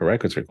them for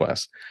records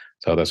requests.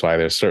 So that's why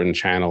there's certain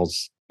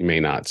channels you may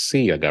not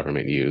see a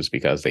government use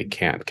because they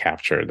can't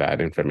capture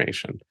that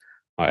information.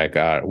 Like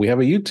we have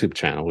a YouTube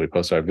channel, we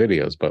post our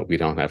videos, but we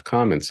don't have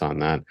comments on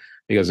that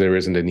because there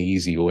isn't an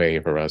easy way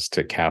for us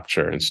to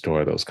capture and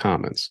store those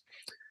comments.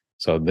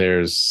 So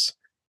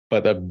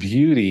but the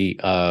beauty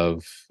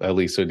of at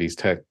least with these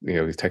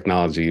these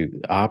technology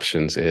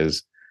options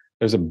is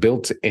there's a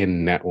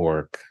built-in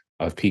network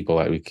of people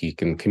that we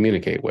can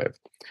communicate with.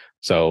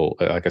 So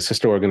like a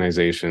sister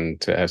organization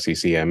to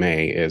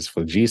FCCMA is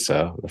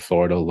FLGISA, the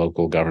Florida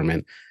Local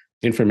Government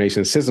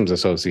Information Systems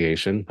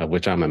Association, of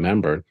which I'm a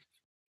member.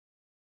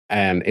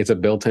 And it's a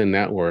built-in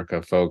network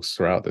of folks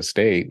throughout the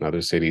state,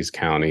 other cities,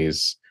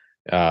 counties,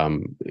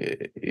 other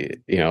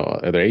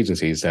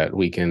agencies that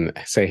we can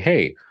say,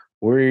 hey,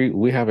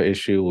 we have an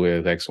issue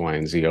with X, Y,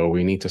 and Z, or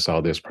we need to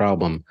solve this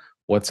problem.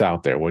 What's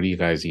out there? What are you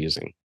guys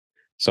using?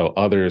 So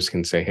others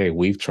can say, hey,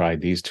 we've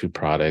tried these two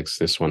products.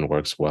 This one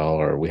works well,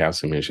 or we have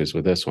some issues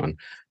with this one,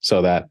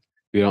 so that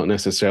we don't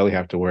necessarily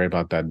have to worry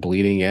about that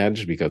bleeding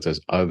edge because there's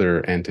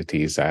other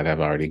entities that have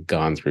already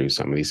gone through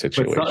some of these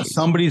situations. But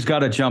somebody's got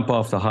to jump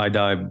off the high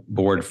dive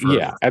board first.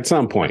 Yeah, at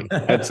some point.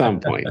 At some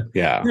point.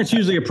 Yeah. It's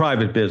usually a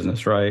private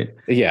business, right?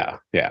 Yeah.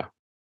 Yeah.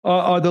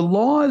 Are the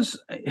laws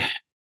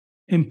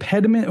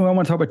impediment? Well, I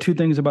want to talk about two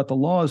things about the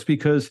laws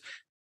because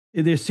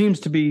there seems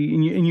to be,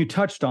 and you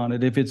touched on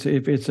it. If it's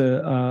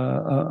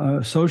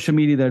a social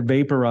media that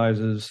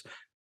vaporizes,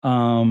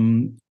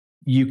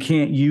 you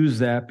can't use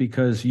that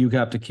because you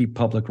have to keep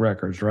public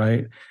records,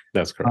 right?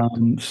 That's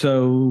correct.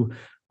 So,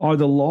 are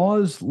the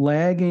laws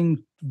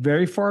lagging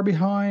very far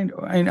behind?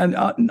 And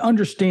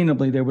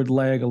understandably, they would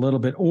lag a little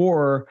bit,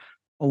 or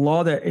a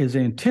law that is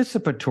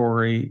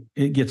anticipatory,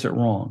 it gets it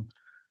wrong.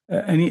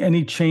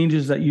 Any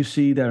changes that you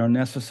see that are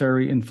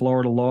necessary in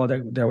Florida law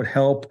that would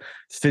help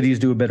cities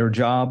do a better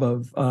job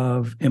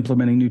of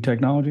implementing new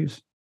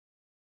technologies?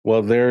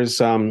 Well,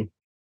 there's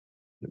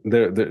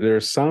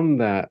there's some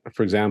that,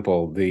 for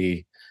example, I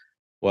think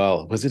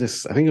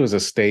it was a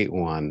state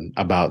one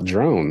about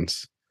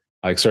drones,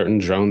 like certain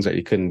drones that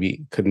you couldn't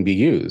be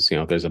used.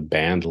 There's a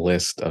banned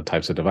list of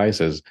types of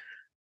devices.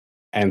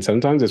 And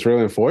sometimes it's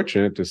really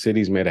unfortunate the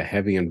city's made a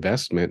heavy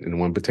investment in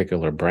one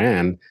particular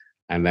brand.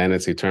 And then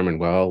it's determined,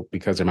 well,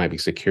 because there might be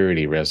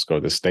security risk or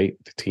the state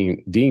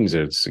deems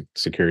it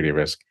security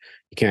risk,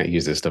 you can't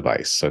use this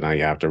device. So now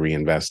you have to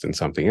reinvest in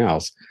something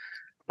else.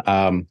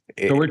 So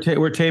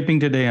we're taping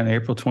today on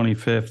April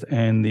 25th,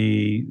 and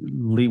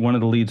one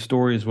of the lead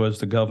stories was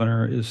the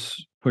governor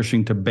is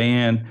pushing to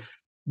ban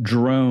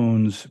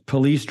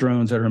police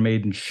drones that are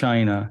made in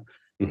China,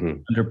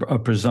 under a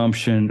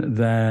presumption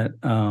that,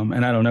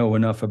 and I don't know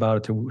enough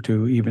about it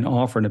to even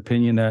offer an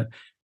opinion, that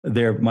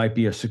there might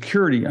be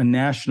a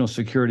national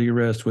security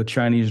risk with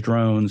Chinese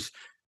drones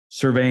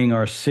surveying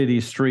our city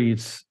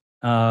streets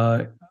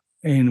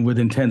and with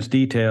intense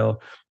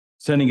detail,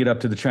 sending it up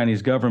to the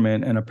Chinese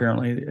government, and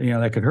apparently,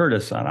 that could hurt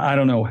us. I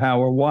don't know how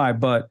or why,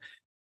 but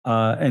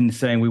and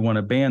saying we want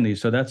to ban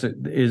these. So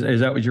is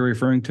that what you're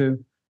referring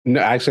to? No,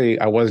 actually,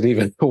 I wasn't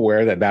even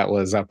aware that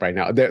was up right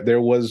now. There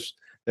was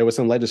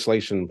some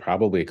legislation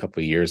probably a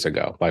couple of years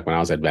ago, like when I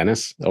was at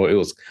Venice, or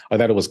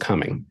that it was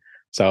coming.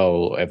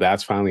 So if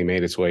that's finally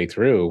made its way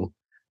through,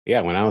 yeah,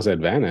 when I was at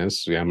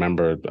Venice, I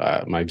remember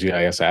my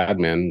GIS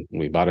admin,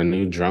 we bought a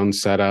new drone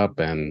setup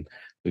and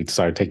we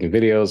started taking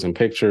videos and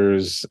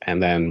pictures.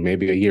 And then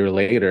maybe a year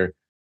later,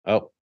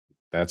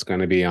 that's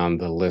going to be on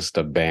the list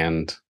of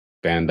banned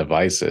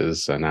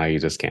devices. So now you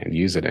just can't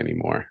use it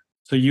anymore.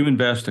 So you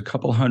invest a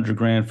couple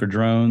 $100,000 for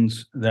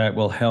drones that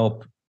will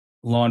help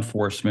law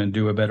enforcement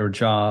do a better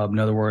job. In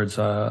other words,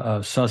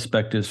 a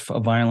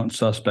violent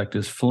suspect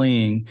is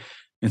fleeing.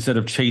 Instead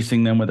of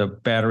chasing them with a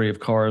battery of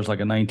cars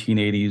like a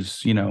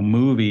 1980s,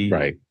 movie,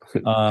 right?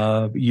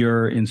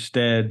 You're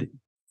instead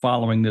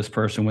following this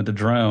person with a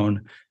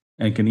drone,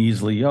 and can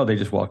easily, they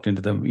just walked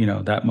into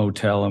that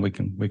motel, and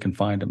we can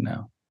find them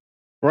now.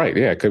 Right.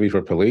 Yeah. It could be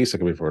for police. It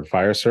could be for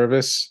fire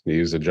service. You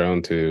use a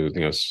drone to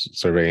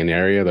survey an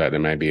area that there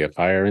might be a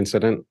fire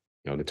incident.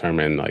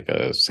 Determine like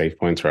a safe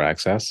points for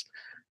access.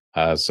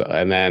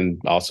 And then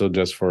also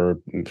just for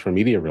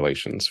media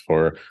relations,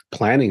 for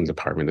planning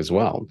department as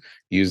well.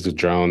 Use the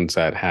drones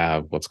that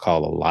have what's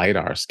called a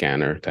LiDAR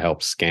scanner to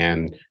help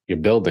scan your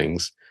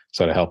buildings.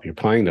 So to help your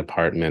planning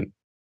department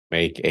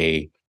make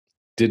a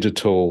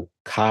digital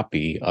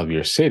copy of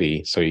your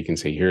city. So you can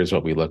say, here's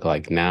what we look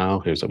like now.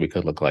 Here's what we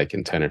could look like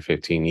in 10 or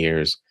 15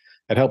 years.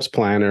 It helps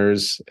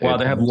planners. Wow,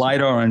 they have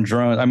LiDAR and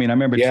drones. I mean, I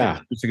remember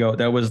 10 years ago,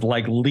 that was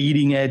like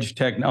bleeding edge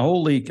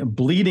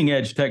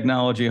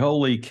technology.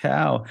 Holy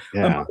cow.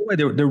 Yeah. And by the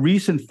way, the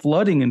recent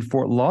flooding in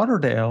Fort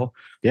Lauderdale,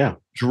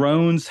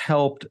 drones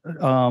helped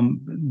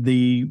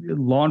the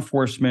law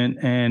enforcement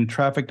and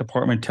traffic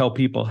department tell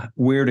people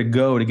where to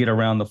go to get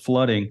around the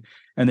flooding.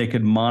 And they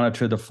could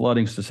monitor the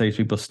floodings to say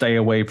people stay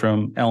away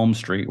from Elm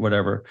Street,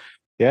 whatever.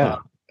 Yeah.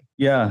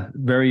 Yeah,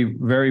 very,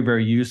 very,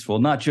 very useful.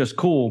 Not just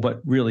cool,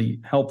 but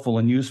really helpful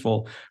and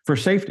useful for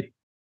safety.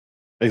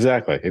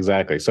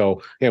 Exactly.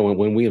 So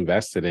when we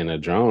invested in a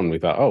drone, we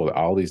thought, oh,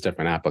 all these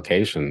different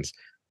applications,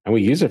 and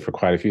we use it for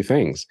quite a few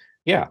things.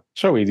 Yeah,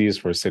 sure, we use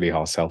it for City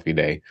Hall Selfie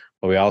Day,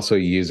 but we also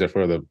use it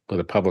for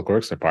the Public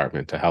Works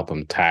Department to help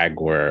them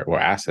tag where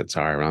assets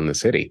are around the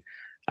city.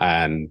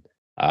 And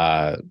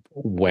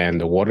when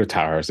the water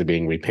towers are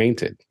being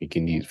repainted, you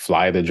can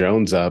fly the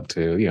drones up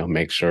to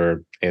make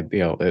sure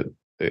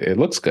it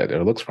looks good,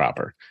 it looks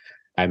proper.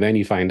 And then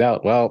you find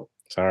out, well,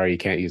 sorry, you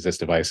can't use this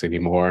device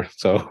anymore.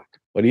 So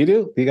what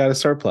do? You got to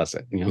surplus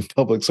it,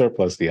 public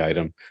surplus the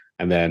item,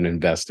 and then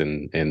invest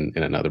in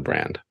another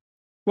brand.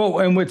 Well,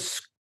 and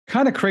what's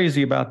kind of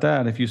crazy about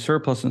that, if you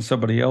surplus and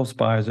somebody else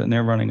buys it and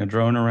they're running a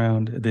drone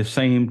around, the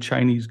same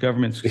Chinese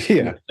government's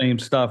the same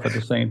stuff at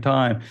the same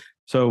time.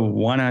 So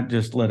why not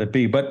just let it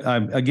be? But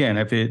again,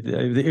 if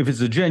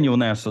it's a genuine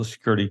national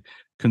security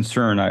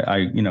concern,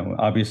 I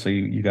obviously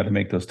you got to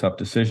make those tough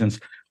decisions.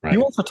 Right.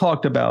 You also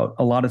talked about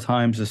a lot of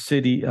times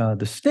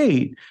the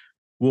state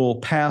will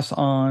pass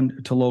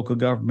on to local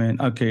government.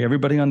 Okay,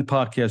 everybody on the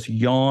podcast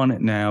yawn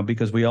now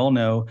because we all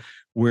know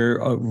we're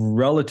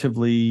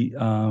relatively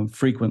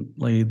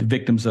frequently the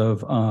victims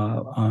of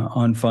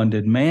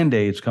unfunded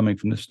mandates coming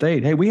from the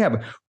state. Hey, we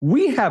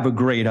have a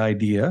great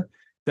idea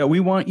that we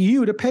want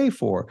you to pay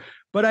for,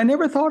 but I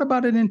never thought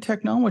about it in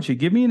technology.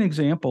 Give me an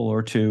example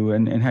or two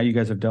and how you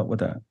guys have dealt with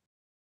that.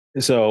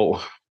 So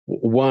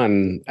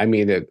one, I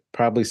mean, it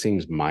probably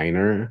seems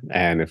minor.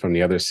 And from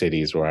the other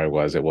cities where I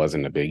was, it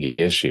wasn't a big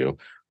issue,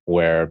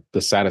 where the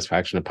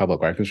satisfaction of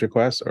public records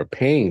requests or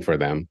paying for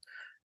them,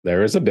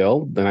 there is a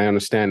bill, and I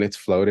understand it's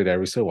floated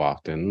every so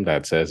often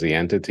that says the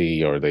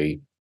entity or the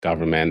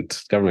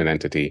government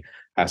entity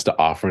has to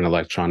offer an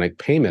electronic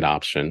payment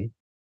option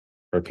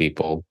for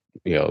people,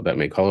 that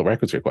may call it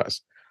records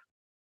requests.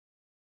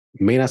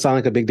 May not sound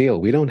like a big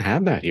deal. We don't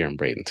have that here in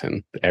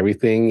Bradenton.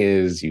 Everything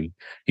is you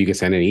can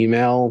send an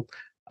email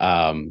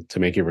to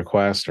make your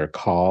request or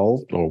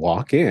call or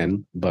walk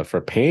in, but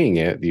for paying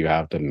it, you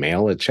have to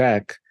mail a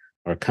check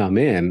or come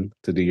in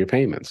to do your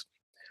payments.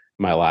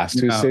 My last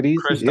two cities,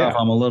 Christophe,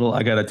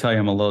 I got to tell you,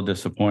 I'm a little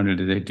disappointed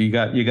today. Do you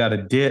got a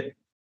DIT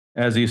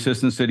as the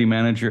assistant city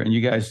manager, and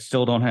you guys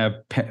still don't have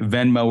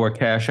Venmo or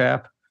Cash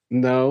App?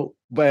 No,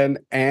 but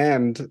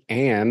and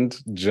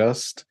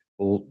just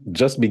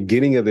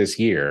beginning of this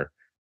year,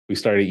 we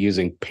started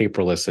using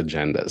paperless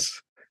agendas.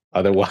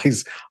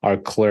 Otherwise, our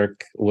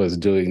clerk was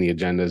doing the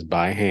agendas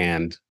by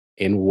hand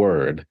in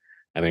Word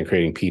and then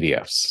creating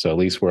PDFs. So at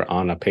least we're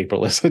on a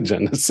paperless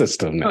agenda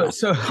system now.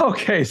 So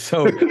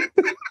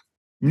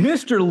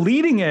Mr.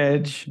 Leading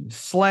Edge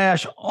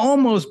 /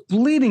 almost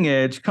bleeding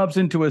edge comes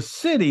into a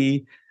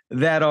city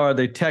that are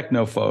the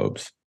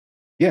technophobes.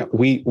 Yeah,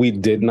 we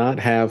did not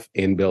have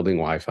in-building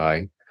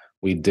Wi-Fi.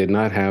 We did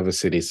not have a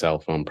city cell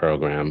phone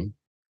program.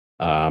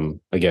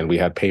 Again, we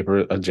had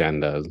paper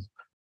agendas.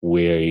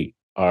 We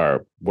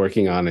are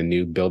working on a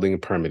new building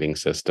permitting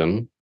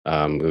system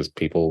because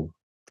people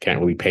can't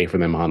really pay for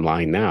them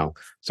online now.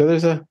 So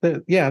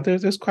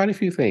there's quite a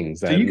few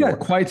things. So you got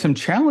quite some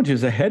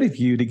challenges ahead of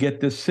you to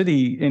get this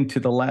city into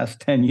the last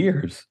 10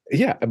 years.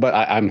 Yeah, but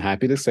I'm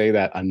happy to say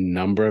that a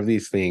number of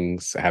these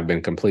things have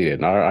been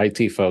completed. Our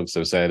IT folks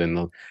have said,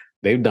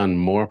 they've done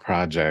more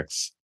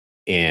projects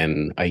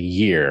in a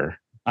year,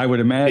 I would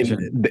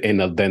imagine,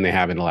 than they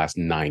have in the last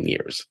 9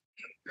 years.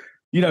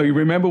 You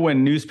remember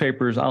when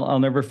newspapers, I'll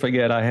never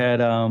forget, I had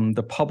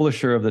the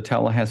publisher of the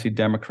Tallahassee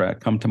Democrat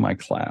come to my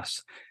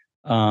class.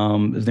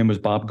 His name was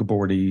Bob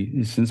Gabordi.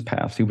 He's since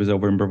passed. He was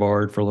over in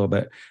Brevard for a little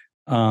bit.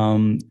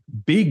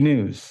 Big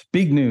news.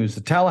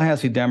 The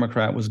Tallahassee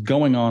Democrat was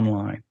going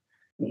online.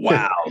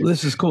 Wow,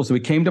 this is cool. So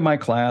he came to my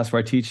class where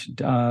I teach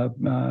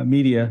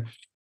media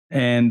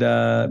and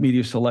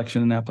media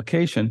selection and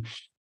application.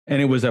 And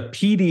it was a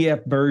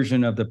PDF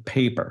version of the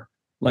paper,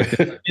 like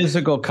the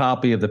physical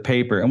copy of the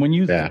paper. And when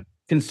you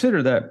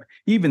consider that,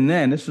 even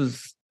then, this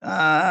was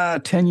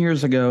 10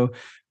 years ago,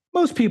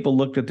 most people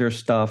looked at their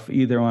stuff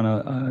either on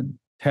a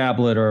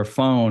tablet or a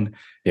phone.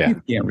 Yeah.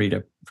 You can't read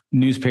a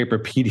newspaper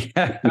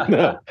PDF.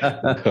 No.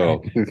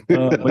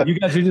 But you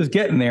guys are just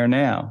getting there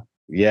now.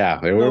 Yeah,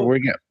 So,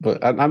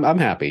 but I'm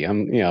happy.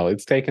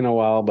 It's taken a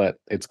while, but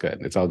it's good.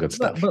 It's all good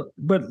but stuff.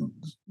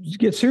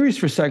 get serious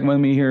for a second with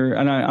me here,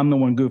 and I'm the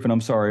one goofing.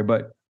 I'm sorry,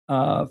 but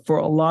for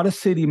a lot of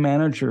city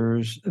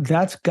managers,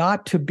 that's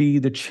got to be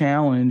the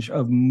challenge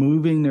of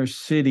moving their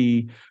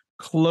city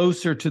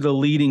closer to the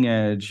leading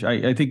edge.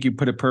 I think you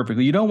put it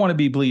perfectly. You don't want to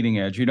be bleeding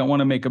edge. You don't want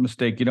to make a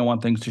mistake. You don't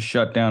want things to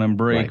shut down and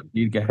break. Right.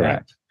 You get hacked.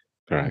 Correct.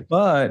 Correct.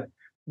 But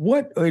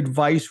what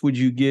advice would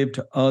you give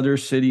to other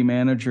city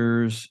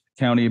managers,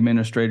 county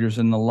administrators,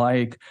 and the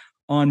like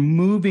on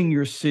moving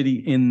your city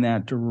in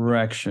that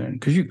direction?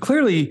 Because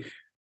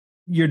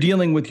you're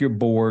dealing with your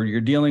board, you're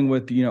dealing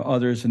with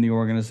others in the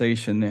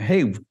organization.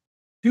 Hey,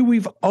 dude,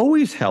 we've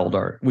always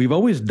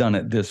done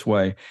it this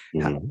way.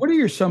 Mhm. What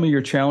are some of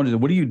your challenges?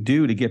 What do you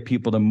do to get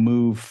people to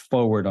move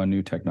forward on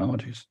new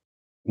technologies?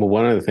 Well,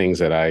 one of the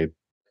things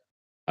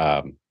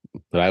um,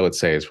 that I would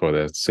say is for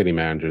the city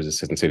managers,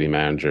 assistant city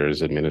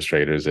managers,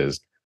 administrators is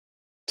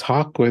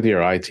talk with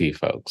your IT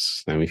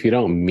folks. I mean, if you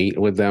don't meet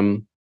with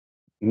them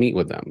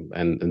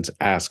and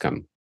ask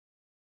them,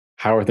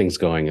 how are things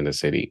going in the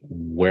city?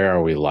 Where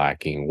are we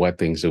lacking? What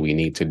things do we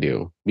need to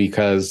do?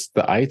 Because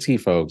the IT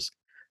folks,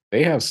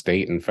 they have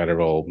state and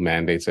federal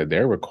mandates that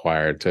they're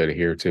required to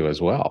adhere to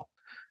as well.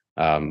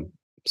 Um,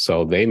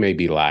 so they may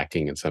be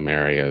lacking in some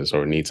areas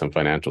or need some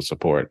financial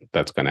support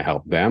that's going to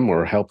help them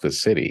or help the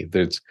city.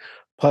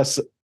 Plus,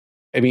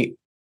 I mean,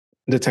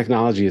 the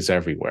technology is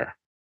everywhere.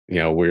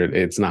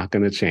 It's not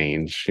going to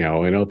change.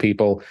 I know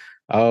people,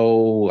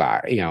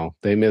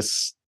 they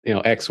miss,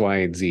 X, Y,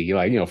 and Z.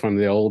 Like, from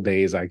the old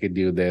days, I could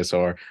do this,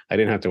 or I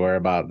didn't have to worry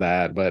about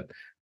that. But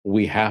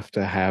we have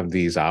to have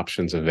these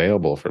options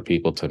available for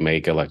people to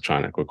make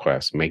electronic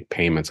requests, make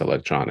payments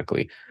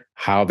electronically,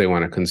 how they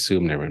want to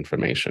consume their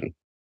information.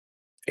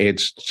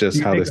 It's just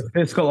You how make this. a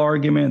fiscal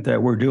argument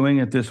that we're doing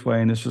it this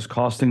way and this is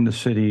costing the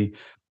city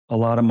a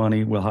lot of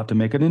money. We'll have to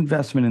make an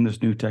investment in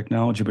this new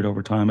technology, but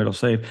over time it'll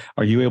save.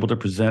 Are you able to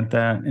present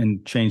that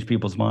and change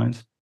people's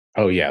minds?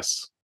 Oh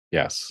yes,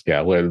 yes,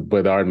 yeah.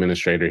 With our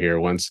administrator here,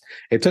 once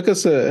it took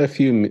us a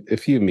few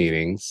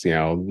meetings.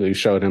 We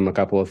showed him a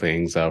couple of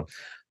things of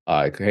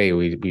like, hey,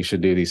 we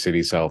should do these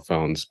city cell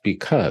phones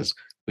because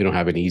we don't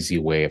have an easy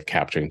way of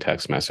capturing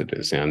text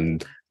messages,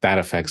 and that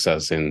affects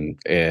us in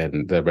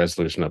the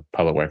resolution of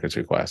public records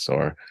requests.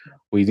 Or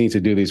we need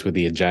to do these with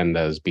the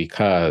agendas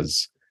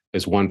because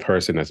there's one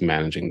person that's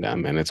managing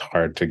them, and it's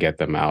hard to get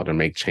them out or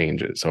make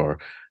changes. Or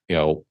you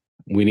know,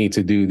 we need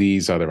to do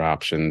these other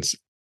options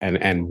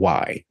and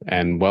why.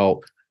 And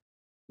well,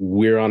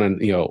 we're on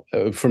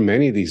for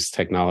many of these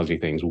technology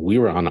things, we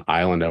were on an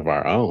island of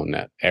our own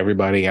that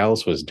everybody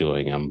else was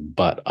doing them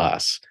but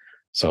us.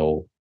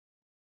 So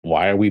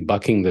why are we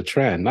bucking the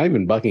trend? Not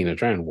even bucking the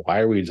trend. Why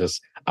are we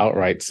just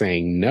outright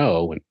saying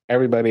no when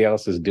everybody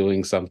else is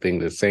doing something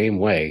the same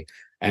way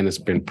and it's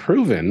been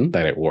proven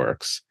that it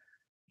works?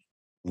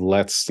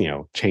 Let's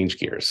change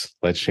gears.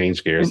 Let's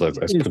change gears. And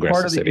Let's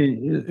progress the city.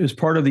 is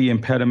part of the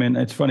impediment.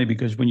 It's funny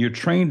because when you're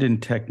trained in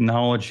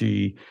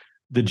technology,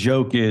 the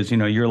joke is,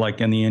 you're like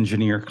in the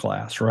engineer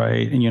class,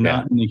 right? And you're Yeah.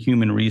 not in the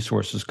human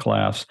resources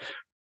class.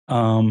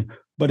 Um,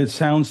 but it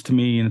sounds to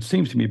me, and it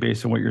seems to me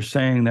based on what you're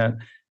saying, that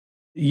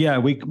yeah,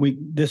 we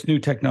this new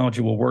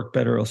technology will work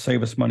better. It'll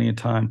save us money and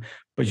time,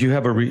 but you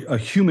have a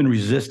human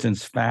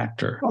resistance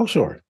factor Oh,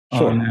 sure. on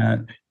Sure.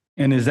 that.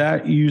 And is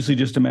that usually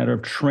just a matter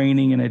of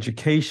training and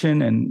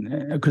education?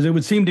 And because it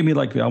would seem to me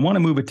like I want to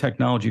move a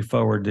technology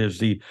forward. There's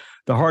the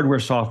hardware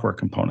software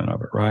component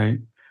of it, right?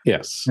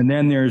 Yes. And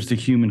then there's the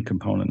human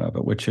component of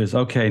it, which is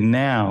okay,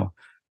 now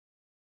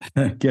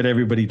get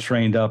everybody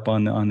trained up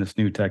on this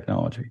new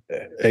technology.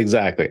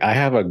 Exactly. I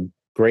have a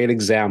great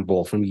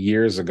example from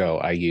years ago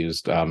I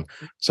used.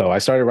 So I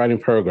started writing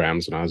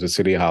programs when I was at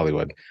City of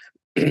Hollywood,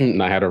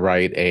 and I had to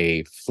write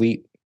a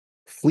fleet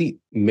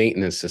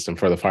maintenance system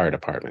for the fire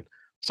department.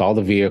 So all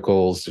the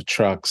vehicles, the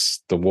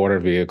trucks, the water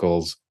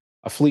vehicles,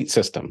 a fleet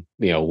system.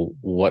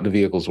 What the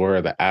vehicles were,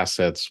 the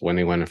assets, when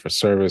they went in for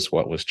service,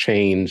 what was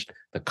changed,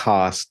 the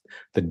cost,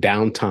 the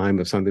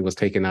downtime if something was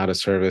taken out of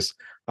service.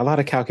 A lot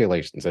of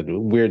calculations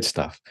and weird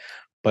stuff.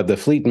 But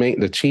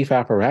the chief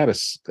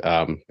apparatus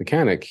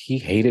mechanic, he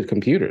hated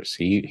computers.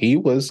 He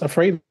was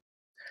afraid.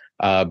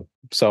 Uh,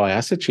 so I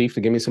asked the chief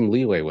to give me some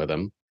leeway with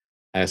him,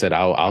 and I said,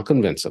 "I'll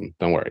convince him.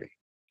 Don't worry."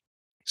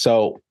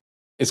 So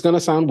it's going to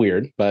sound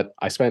weird, but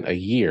I spent a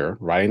year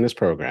writing this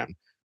program,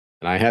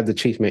 and I had the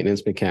chief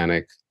maintenance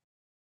mechanic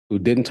who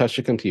didn't touch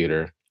the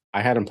computer.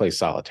 I had him play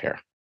solitaire.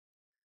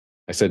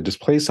 I said, "Just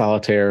play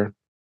solitaire.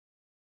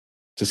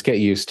 Just get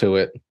used to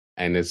it,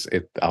 and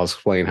I'll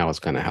explain how it's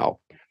going to help."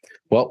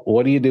 Well,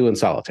 what do you do in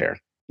solitaire?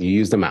 You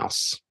use the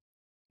mouse.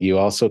 You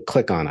also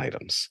click on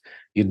items.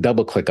 You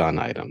double click on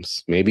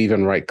items, maybe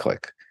even right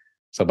click.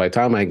 So by the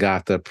time I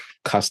got the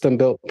custom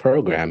built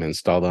program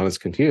installed on his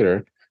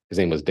computer, his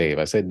name was Dave.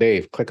 I said,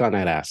 "Dave, click on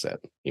that asset."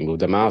 He moved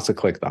the mouse and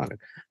clicked on it.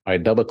 I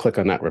double click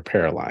on that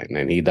repair line,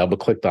 and he double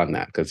clicked on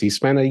that because he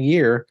spent a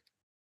year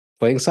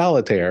playing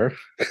solitaire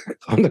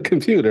on the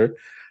computer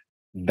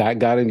That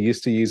got him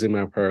used to using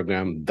my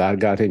program. That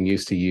got him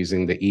used to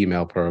using the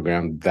email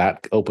program.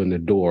 That opened the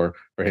door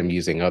for him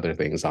using other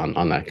things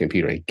on that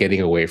computer and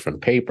getting away from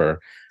paper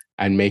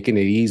and making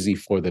it easy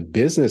for the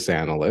business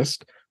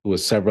analyst who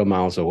was several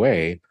miles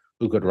away,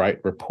 who could write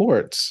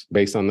reports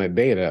based on that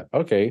data.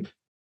 Okay,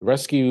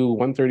 Rescue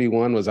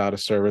 131 was out of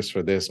service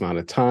for this amount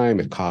of time.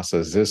 It costs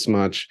us this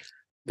much.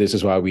 This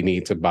is why we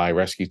need to buy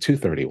Rescue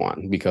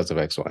 231 because of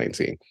X, Y, and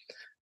Z.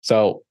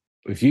 So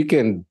if you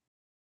can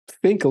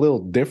think a little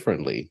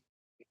differently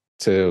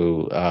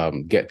to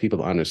get people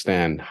to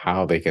understand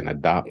how they can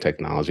adopt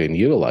technology and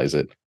utilize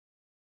it,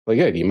 well,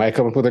 yeah, you might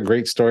come up with a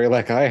great story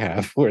like I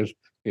have with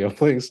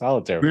playing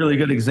solitaire. Really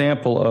good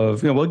example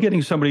of well,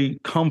 getting somebody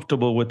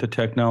comfortable with the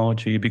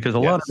technology, because a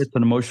lot of it's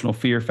an emotional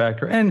fear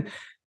factor, and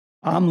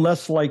I'm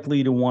less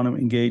likely to want to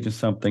engage in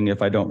something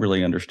if I don't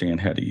really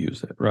understand how to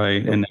use it,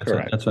 right? And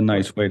that's a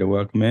nice way to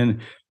welcome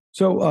in.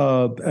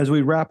 So as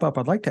we wrap up,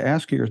 I'd like to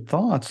ask you your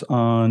thoughts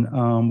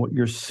on what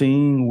you're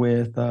seeing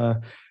with,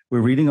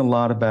 we're reading a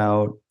lot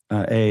about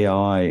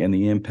AI and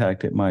the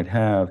impact it might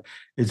have.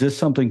 Is this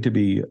something to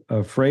be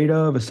afraid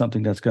of? Is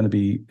something that's going to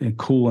be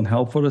cool and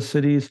helpful to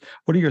cities?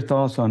 What are your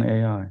thoughts on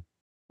AI?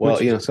 Well,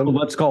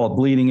 let's call it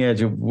bleeding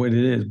edge of what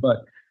it is,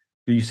 but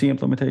do you see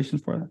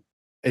implementations for that?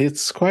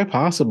 It's quite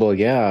possible,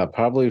 yeah.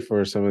 Probably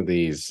for some of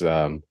these,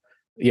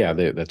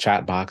 the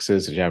chat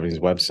boxes, the Japanese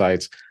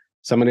websites,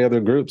 some of the other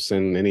groups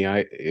and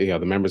the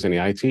members in the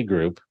IT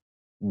group,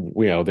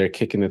 they're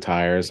kicking the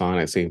tires on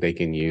it, seeing if they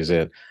can use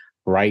it.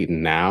 Right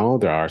now,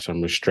 there are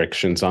some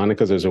restrictions on it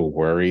because there's a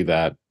worry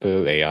that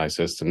the AI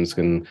systems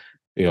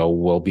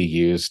will be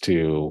used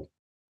to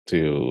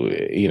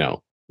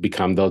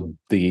become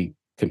the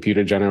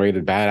computer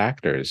generated bad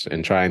actors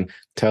and try and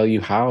tell you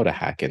how to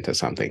hack into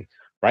something.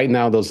 Right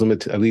now,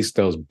 at least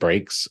those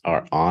breaks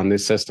are on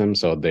this system,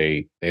 so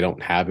they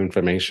don't have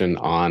information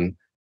on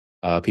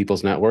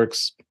people's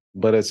networks.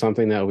 But it's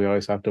something that we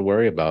always have to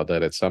worry about,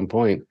 that at some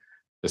point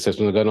the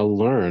systems are going to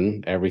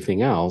learn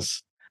everything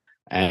else.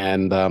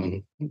 And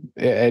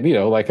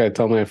like I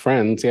tell my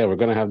friends, we're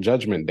going to have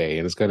Judgment Day,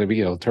 and it's going to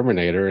be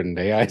Terminator, and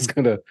AI is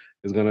going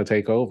to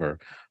take over.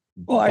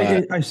 Well,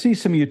 I see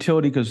some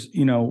utility because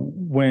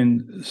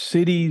when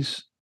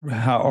cities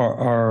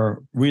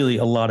are really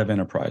a lot of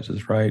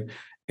enterprises, right?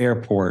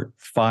 Airport,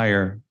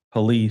 fire,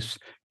 police,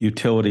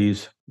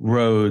 utilities,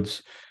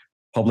 roads,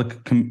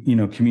 public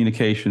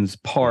communications,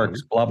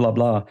 parks, blah blah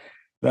blah.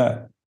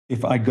 That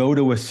if I go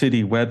to a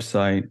city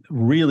website,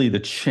 really the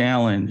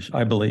challenge,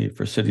 I believe,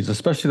 for cities,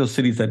 especially those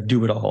cities that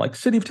do it all, like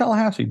City of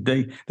Tallahassee,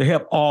 they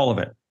have all of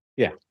it.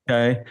 Yeah.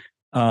 Okay.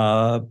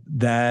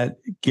 That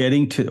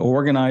getting to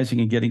organizing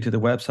and getting to the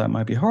website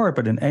might be hard,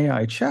 but an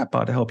AI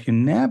chatbot to help you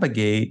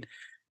navigate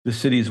the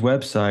city's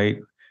website,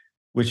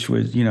 which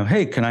was,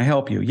 hey, can I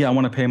help you? Yeah, I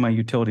want to pay my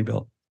utility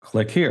bill.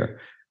 Click here.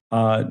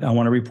 I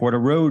want to report a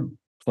road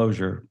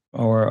closure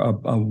or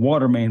a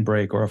water main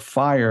break or a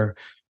fire.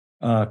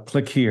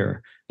 Click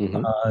here.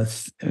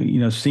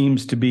 Mm-hmm.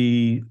 Seems to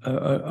be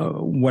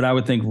what I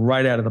would think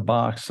right out of the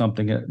box,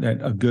 something that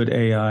a good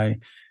AI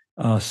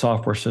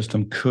software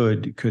system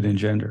could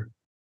engender.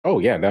 Oh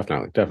yeah,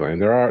 definitely.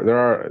 And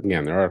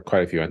there are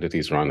quite a few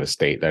entities around the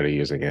state that are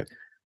using it.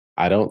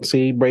 I don't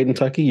see Braden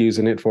Tucky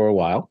using it for a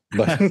while,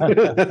 but,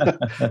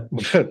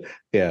 but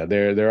yeah,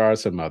 there are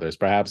some others.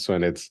 Perhaps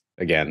when it's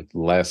again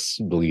less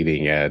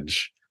bleeding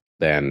edge,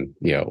 then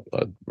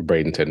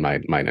Bradenton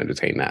might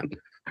entertain that.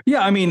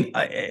 Yeah, I mean,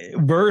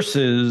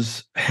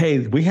 versus hey,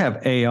 we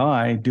have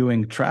AI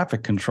doing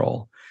traffic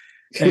control.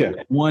 And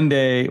one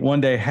day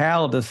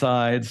Hal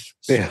decides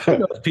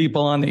those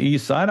people on the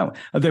east side.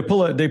 They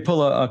pull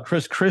a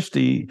Chris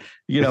Christie,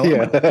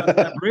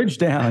 that bridge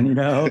down,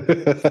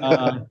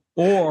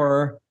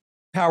 or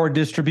power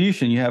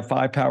distribution. You have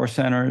 5 power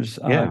centers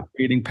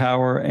creating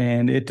power,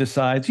 and it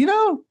decides,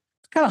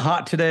 it's kind of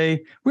hot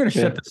today. We're going to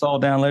shut this all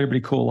down, let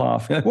everybody cool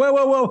off.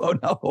 Whoa,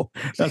 no,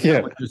 that's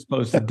not what you're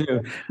supposed to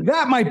do.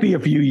 That might be a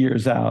few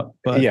years out,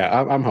 but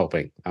I'm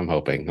hoping.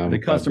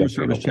 The customer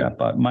service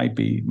chatbot might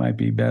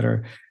be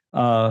better.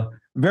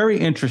 Very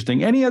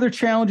interesting. Any other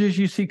challenges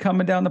you see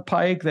coming down the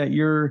pike that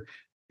you're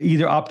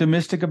either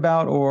optimistic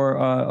about,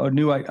 or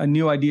new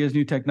ideas,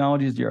 new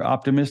technologies you're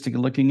optimistic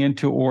looking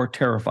into or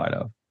terrified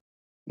of?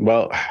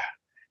 Well,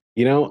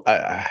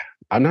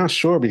 I'm not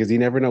sure, because you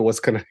never know what's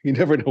gonna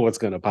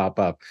pop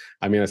up.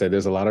 I mean, I said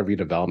there's a lot of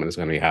redevelopment that's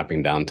going to be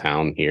happening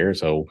downtown here,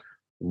 so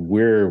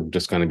we're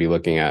just going to be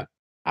looking at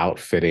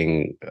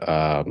outfitting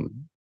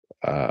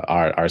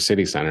our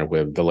city center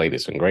with the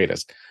latest and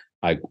greatest.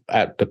 Like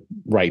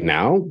right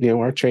now,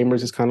 our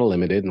chambers is kind of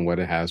limited in what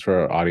it has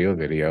for audio,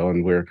 video,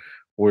 and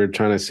we're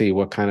trying to see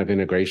what kind of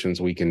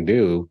integrations we can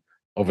do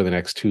over the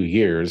next 2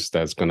 years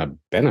that's going to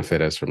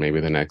benefit us for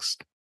maybe the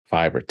next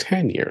 5 or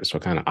 10 years.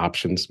 What kind of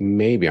options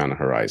may be on the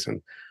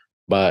horizon?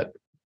 But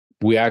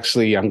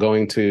I'm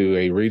going to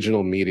a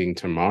regional meeting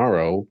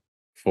tomorrow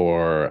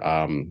for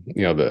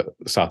the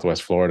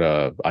Southwest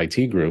Florida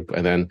IT group,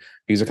 and then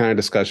these are kind of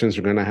discussions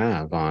we're going to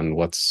have on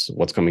what's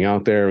coming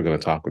out there. We're going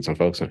to talk with some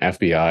folks on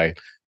FBI,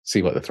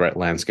 see what the threat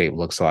landscape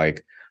looks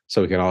like.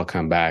 so we can all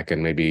come back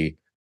and maybe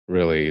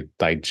really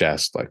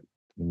digest like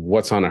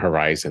what's on the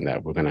horizon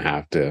that we'll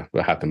have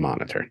to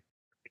monitor.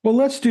 Well,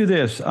 let's do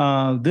this.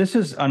 This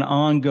is an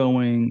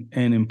ongoing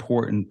and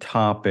important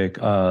topic.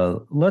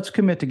 Let's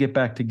commit to get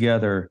back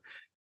together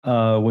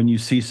when you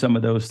see some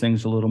of those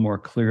things a little more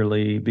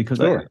clearly, because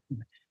Sure.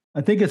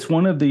 I think it's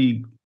one of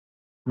the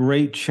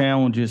great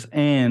challenges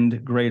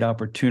and great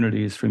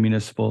opportunities for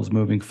municipals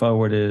moving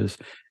forward is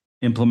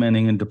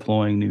implementing and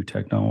deploying new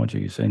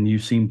technologies. And you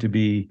seem to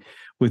be,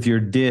 with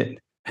your DIT,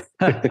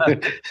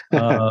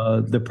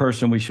 the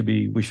person we should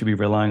be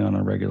relying on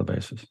a regular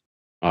basis.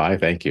 Oh, I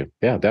thank you.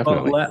 Yeah,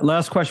 definitely. Well,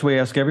 last question we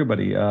ask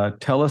everybody.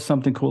 Tell us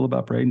something cool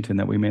about Bradenton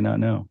that we may not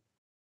know.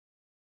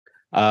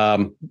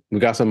 We've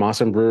got some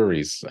awesome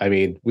breweries. I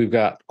mean, we've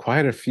got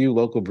quite a few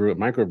local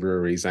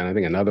microbreweries, and I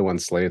think another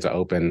one's slated to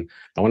open,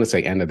 I want to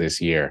say end of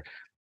this year.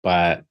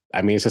 But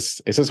I mean,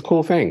 it's just a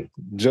cool thing.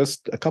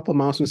 Just a couple of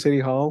miles from City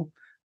Hall,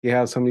 you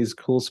have some of these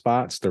cool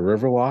spots. The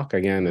Riverwalk,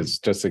 again, is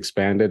just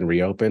expanded and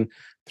reopened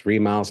 3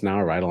 miles an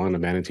hour right along the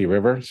Manatee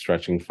River,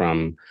 stretching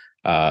from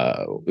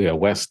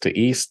west to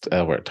east.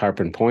 We're at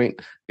Tarpon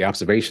Point. The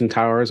observation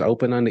tower is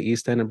open on the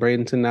east end of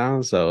Bradenton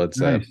now, so it's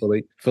Nice.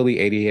 a fully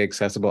ADA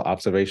accessible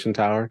observation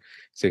tower,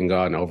 so you can go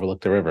out and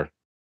overlook the river.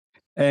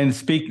 And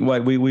speaking,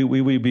 we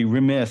would be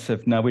remiss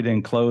if now we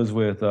didn't close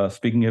with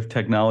speaking of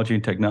technology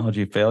and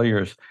technology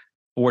failures.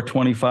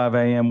 4:25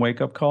 a.m.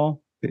 wake up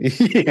call.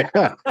 Yeah.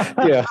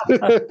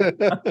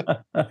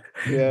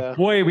 Yeah.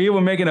 Boy, we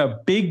were making a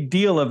big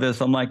deal of this.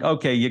 I'm like,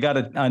 okay, you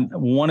got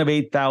one of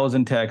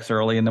 8,000 texts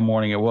early in the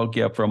morning. It woke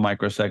you up for a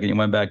microsecond. You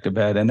went back to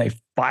bed, and they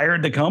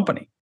fired the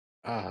company.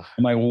 I'm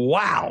like,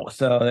 wow.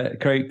 So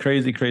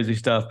crazy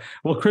stuff.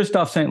 Well,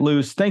 Christophe St.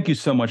 Luce, thank you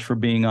so much for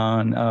being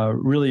on.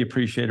 Really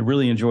appreciate it.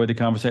 Really enjoyed the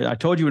conversation. I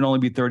told you it would only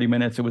be 30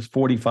 minutes. It was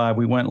 45.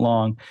 We went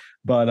long,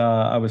 but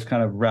I was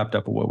kind of wrapped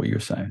up with what you were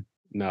saying.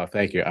 No,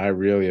 thank you. I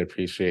really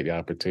appreciate the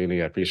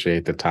opportunity. I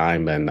appreciate the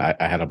time, and I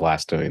had a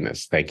blast doing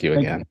this. Thank you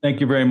again.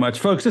 Thank you very much.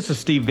 Folks, this is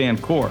Steve Van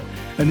Coor,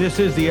 and this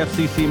is the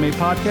FCCMA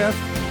Podcast,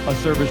 a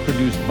service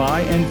produced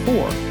by and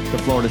for the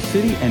Florida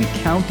City and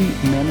County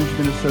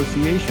Management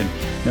Association.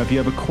 Now, if you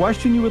have a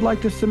question you would like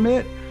to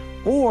submit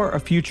or a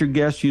future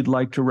guest you'd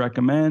like to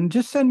recommend,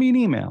 just send me an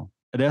email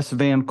at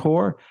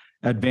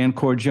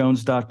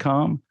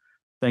svancoor@vancoorjones.com.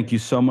 Thank you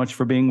so much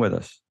for being with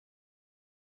us.